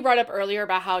like what you brought up earlier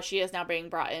about how she is now being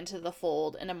brought into the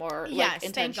fold in a more like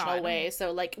intentional way.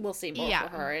 So like, we'll see more for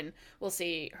her, and we'll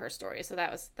see her story. So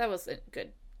that was a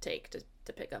good take to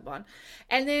pick up on.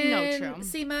 And then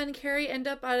Seema and Carrie end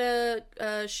up at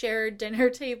a shared dinner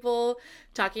table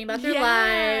talking about their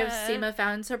lives. Seema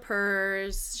found her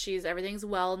purse. Everything's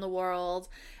well in the world.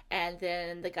 And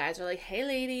then the guys are like, hey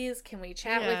ladies, can we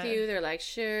chat with you? They're like,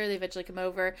 sure. They eventually come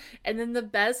over. And then the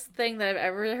best thing that I've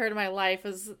ever heard in my life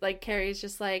is like, Carrie's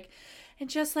just like, and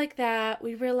just like that,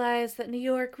 we realized that New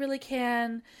York really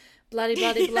can blah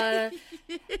blah blah.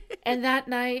 And that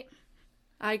night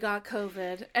I got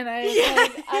COVID, and I was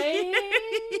like, I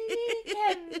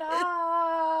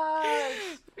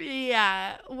cannot.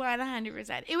 Yeah,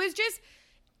 100%. It was just,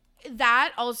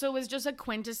 that also was just a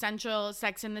quintessential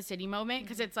Sex and the City moment,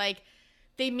 because it's like,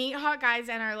 they meet hot guys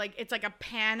and are like, it's like a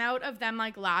pan out of them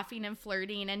like laughing and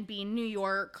flirting and being New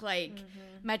York, like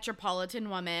metropolitan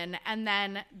woman. And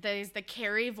then there's the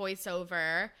Carrie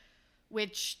voiceover,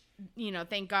 which, you know,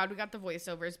 thank God we got the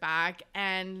voiceovers back.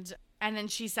 And then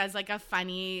she says like a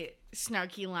funny,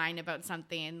 snarky line about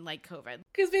something like COVID.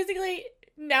 Because basically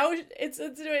now it's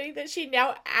insinuating that she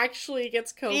now actually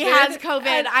gets COVID. He has COVID,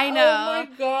 and, I know. Oh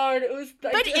my God. It was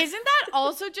but isn't that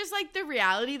also just like the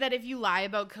reality that if you lie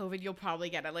about COVID, you'll probably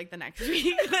get it like the next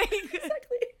week? Like,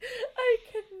 exactly. I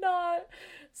cannot.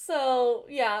 So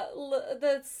yeah,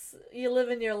 that's, you live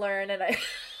and you learn, and I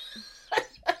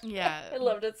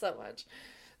loved it so much.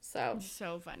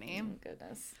 So funny. Oh,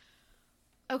 goodness.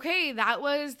 Okay, that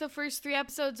was the first 3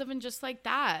 episodes of And Just Like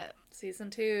That. Season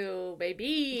 2, baby.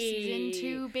 Season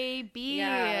 2, baby.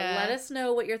 Yeah, let us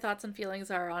know what your thoughts and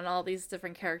feelings are on all these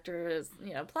different characters,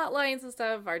 you know, plot lines and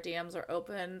stuff. Our DMs are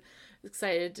open.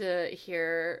 Excited to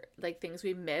hear, like, things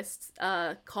we missed,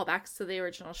 callbacks to the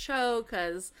original show,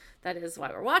 because that is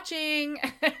why we're watching.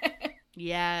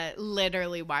 Yeah,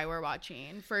 literally why we're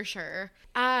watching, for sure.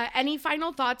 Any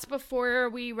final thoughts before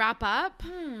we wrap up?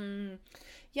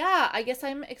 Yeah, I guess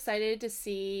I'm excited to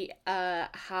see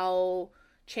how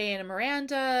Che and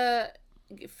Miranda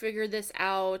figure this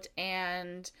out,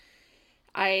 and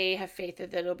I have faith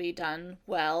that it'll be done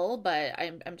well, but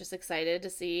I'm just excited to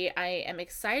see. I am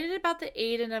excited about the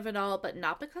Aiden of it all, but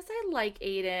not because I like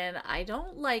Aiden. I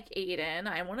don't like Aiden.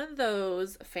 I'm one of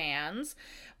those fans,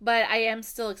 but I am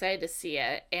still excited to see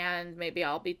it, and maybe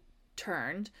I'll be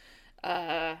turned.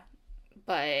 But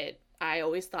I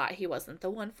always thought he wasn't the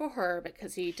one for her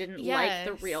because he didn't like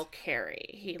the real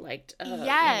Carrie. He liked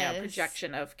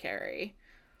projection of Carrie.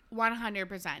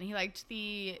 100%. He liked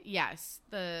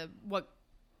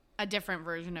a different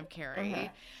version of Carrie. Uh-huh.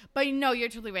 But no, you're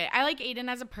totally right. I like Aiden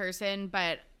as a person,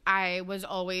 but I was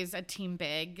always a Team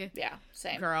Big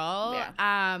same girl.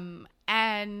 Yeah.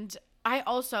 And I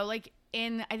also like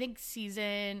in I think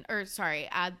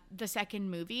the second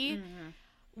movie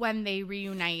when they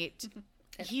reunite,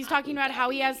 he's talking about how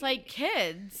he has like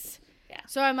kids. Yeah.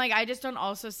 So I'm like, I just don't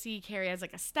also see Carrie as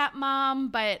like a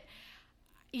stepmom, but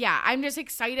yeah, I'm just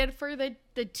excited for the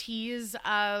tease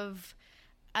of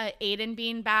Aiden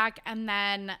being back, and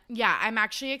then I'm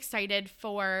actually excited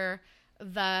for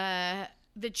the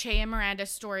Che and Miranda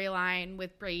storyline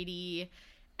with Brady,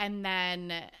 and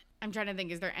then I'm trying to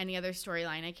think, is there any other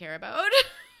storyline I care about?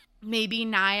 Maybe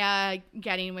Naya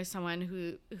getting with someone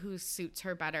who suits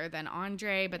her better than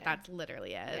Andre, but that's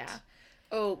literally it. Yeah.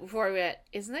 Oh, before we get,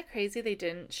 isn't that crazy they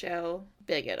didn't show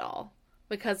Big at all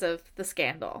because of the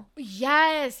scandal?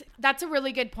 Yes, that's a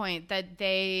really good point that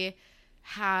they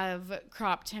have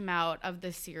cropped him out of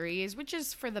the series, which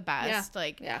is for the best.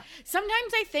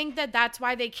 Sometimes I think that that's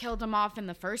why they killed him off in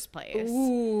the first place.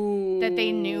 Ooh. That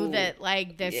they knew that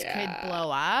like this could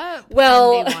blow up.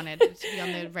 Well, and they wanted it to be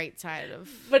on the right side of.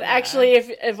 But actually,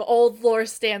 if old lore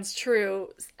stands true,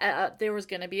 there was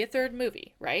going to be a third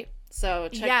movie, right? So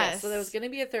check this. So there was going to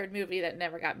be a third movie that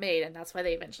never got made, and that's why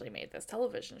they eventually made this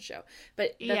television show.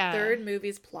 But the third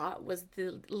movie's plot was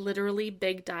literally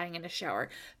Big dying in a shower.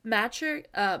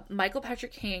 Michael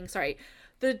Patrick King,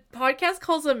 the podcast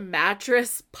calls him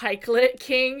Mattress Pikelet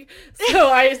King, so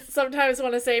I sometimes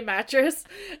want to say Mattress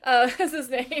as his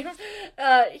name.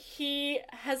 He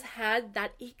has had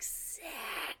that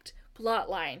exact plot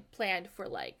line planned for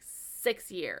like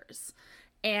 6 years.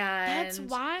 And that's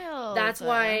wild. That's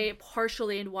why,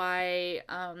 partially, and why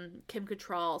Kim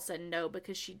Cattrall said no,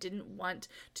 because she didn't want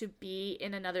to be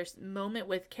in another moment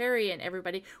with Carrie and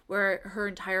everybody where her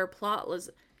entire plot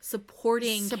was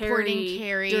supporting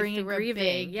Carrie during a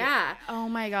grieving. Yeah. Oh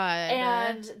my God.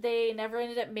 And they never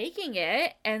ended up making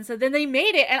it. And so then they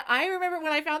made it. And I remember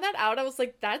when I found that out, I was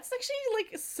like, that's actually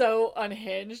like so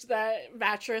unhinged that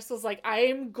Mattress was like,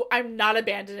 I'm not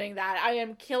abandoning that. I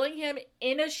am killing him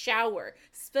in a shower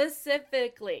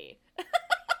specifically.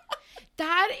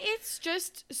 That it's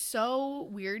just so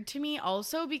weird to me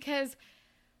also because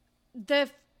the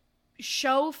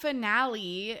show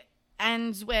finale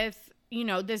ends with, you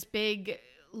know, this big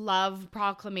love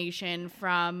proclamation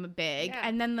from Big. Yeah.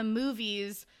 And then the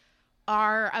movies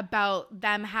are about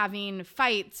them having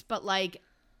fights, but like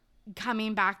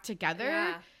coming back together.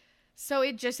 Yeah. So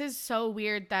it just is so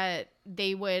weird that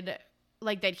they would,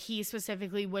 like, that he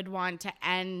specifically would want to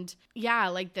end,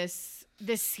 like this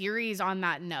series on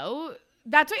that note.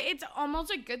 That's why it's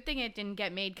almost a good thing it didn't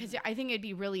get made, because I think it'd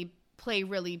be play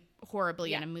really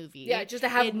horribly in a movie. Yeah, just to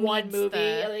have one movie,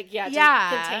 to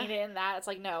contain it in that. It's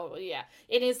like, no,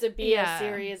 it needs to be a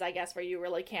series, I guess, where you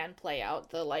really can play out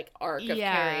the like arc of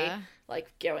Carrie,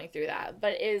 like going through that.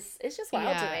 But it's just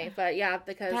wild to me. But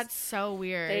because that's so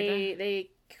weird.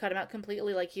 They cut him out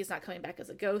completely. Like, he's not coming back as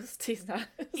a ghost. He's not.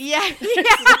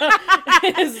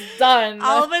 It's done.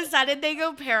 All of a sudden, they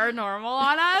go paranormal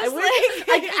on us.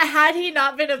 Had he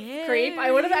not been a creep,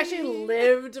 I would have actually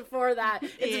lived for that.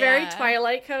 It's very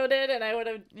Twilight coded, and I would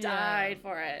have died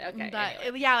for it. Okay.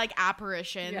 Anyway. Like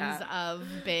apparitions of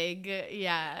Big.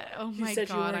 Yeah. Oh my God. You said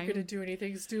you weren't going to do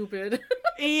anything stupid.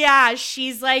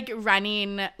 She's like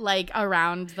running like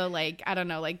around the like, I don't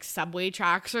know, like subway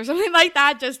tracks or something like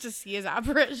that just to see his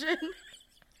apparition.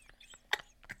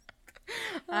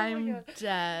 I'm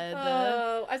dead.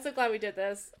 Oh, I'm so glad we did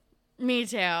this. Me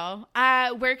too.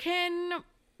 Where can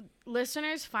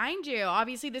listeners find you?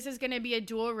 Obviously, this is going to be a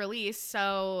dual release,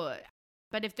 so...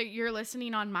 But if you're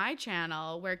listening on my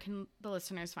channel, where can the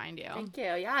listeners find you? Thank you.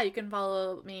 Yeah, you can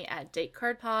follow me at Date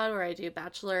Card Pod, where I do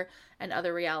Bachelor and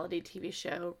other reality TV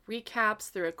show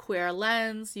recaps through a queer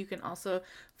lens. You can also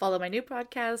follow my new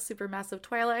podcast, Supermassive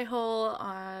Twilight Hole,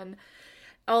 on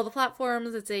all the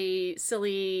platforms. It's a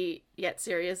silly yet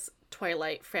serious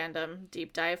Twilight fandom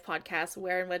deep dive podcast,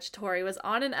 in which Tori was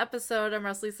on an episode, our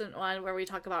most recent one, where we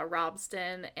talk about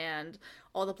Robston and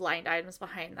all the blind items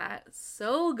behind that.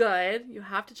 So good. You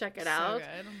have to check it out.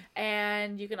 Good.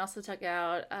 And you can also check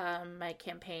out my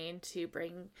campaign to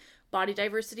bring body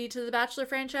diversity to the Bachelor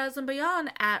franchise and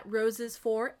beyond at Roses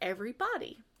for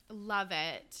Everybody. Love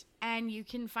it. And you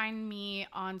can find me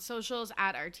on socials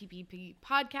at RTPP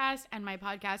Podcast and my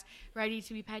podcast, Ready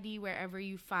to Be Petty, wherever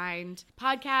you find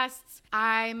podcasts.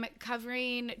 I'm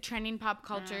covering trending pop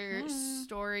culture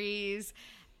stories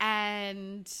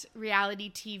and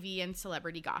reality TV and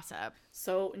celebrity gossip.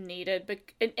 So needed. But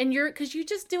and you're, because you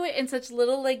just do it in such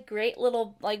little, like, great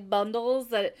little, like, bundles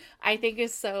that I think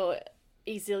is so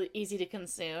easy to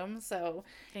consume. So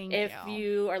if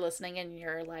you are listening and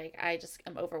you're like, I just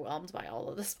am overwhelmed by all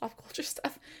of this pop culture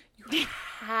stuff, you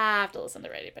have to listen to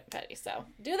Ready to Be Petty. So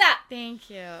do that.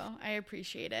 Thank you. I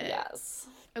appreciate it. Yes.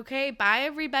 Okay, bye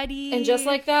everybody. And just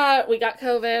like that, we got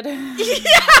COVID.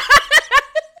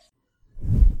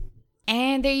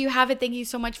 And there you have it. Thank you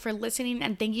so much for listening.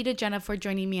 And thank you to Jenna for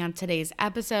joining me on today's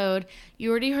episode.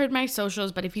 You already heard my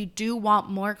socials, but if you do want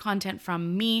more content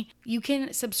from me, you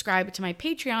can subscribe to my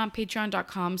Patreon,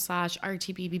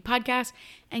 patreon.com/RTBP podcast.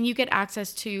 And you get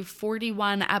access to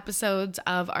 41 episodes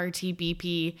of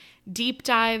RTBP deep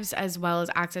dives, as well as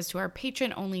access to our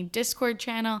patron-only Discord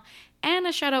channel and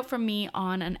a shout out from me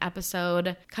on an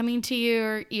episode coming to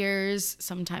your ears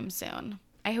sometime soon.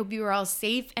 I hope you are all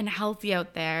safe and healthy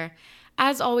out there.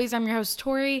 As always, I'm your host,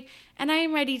 Tori, and I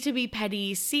am ready to be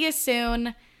petty. See you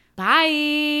soon.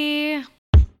 Bye.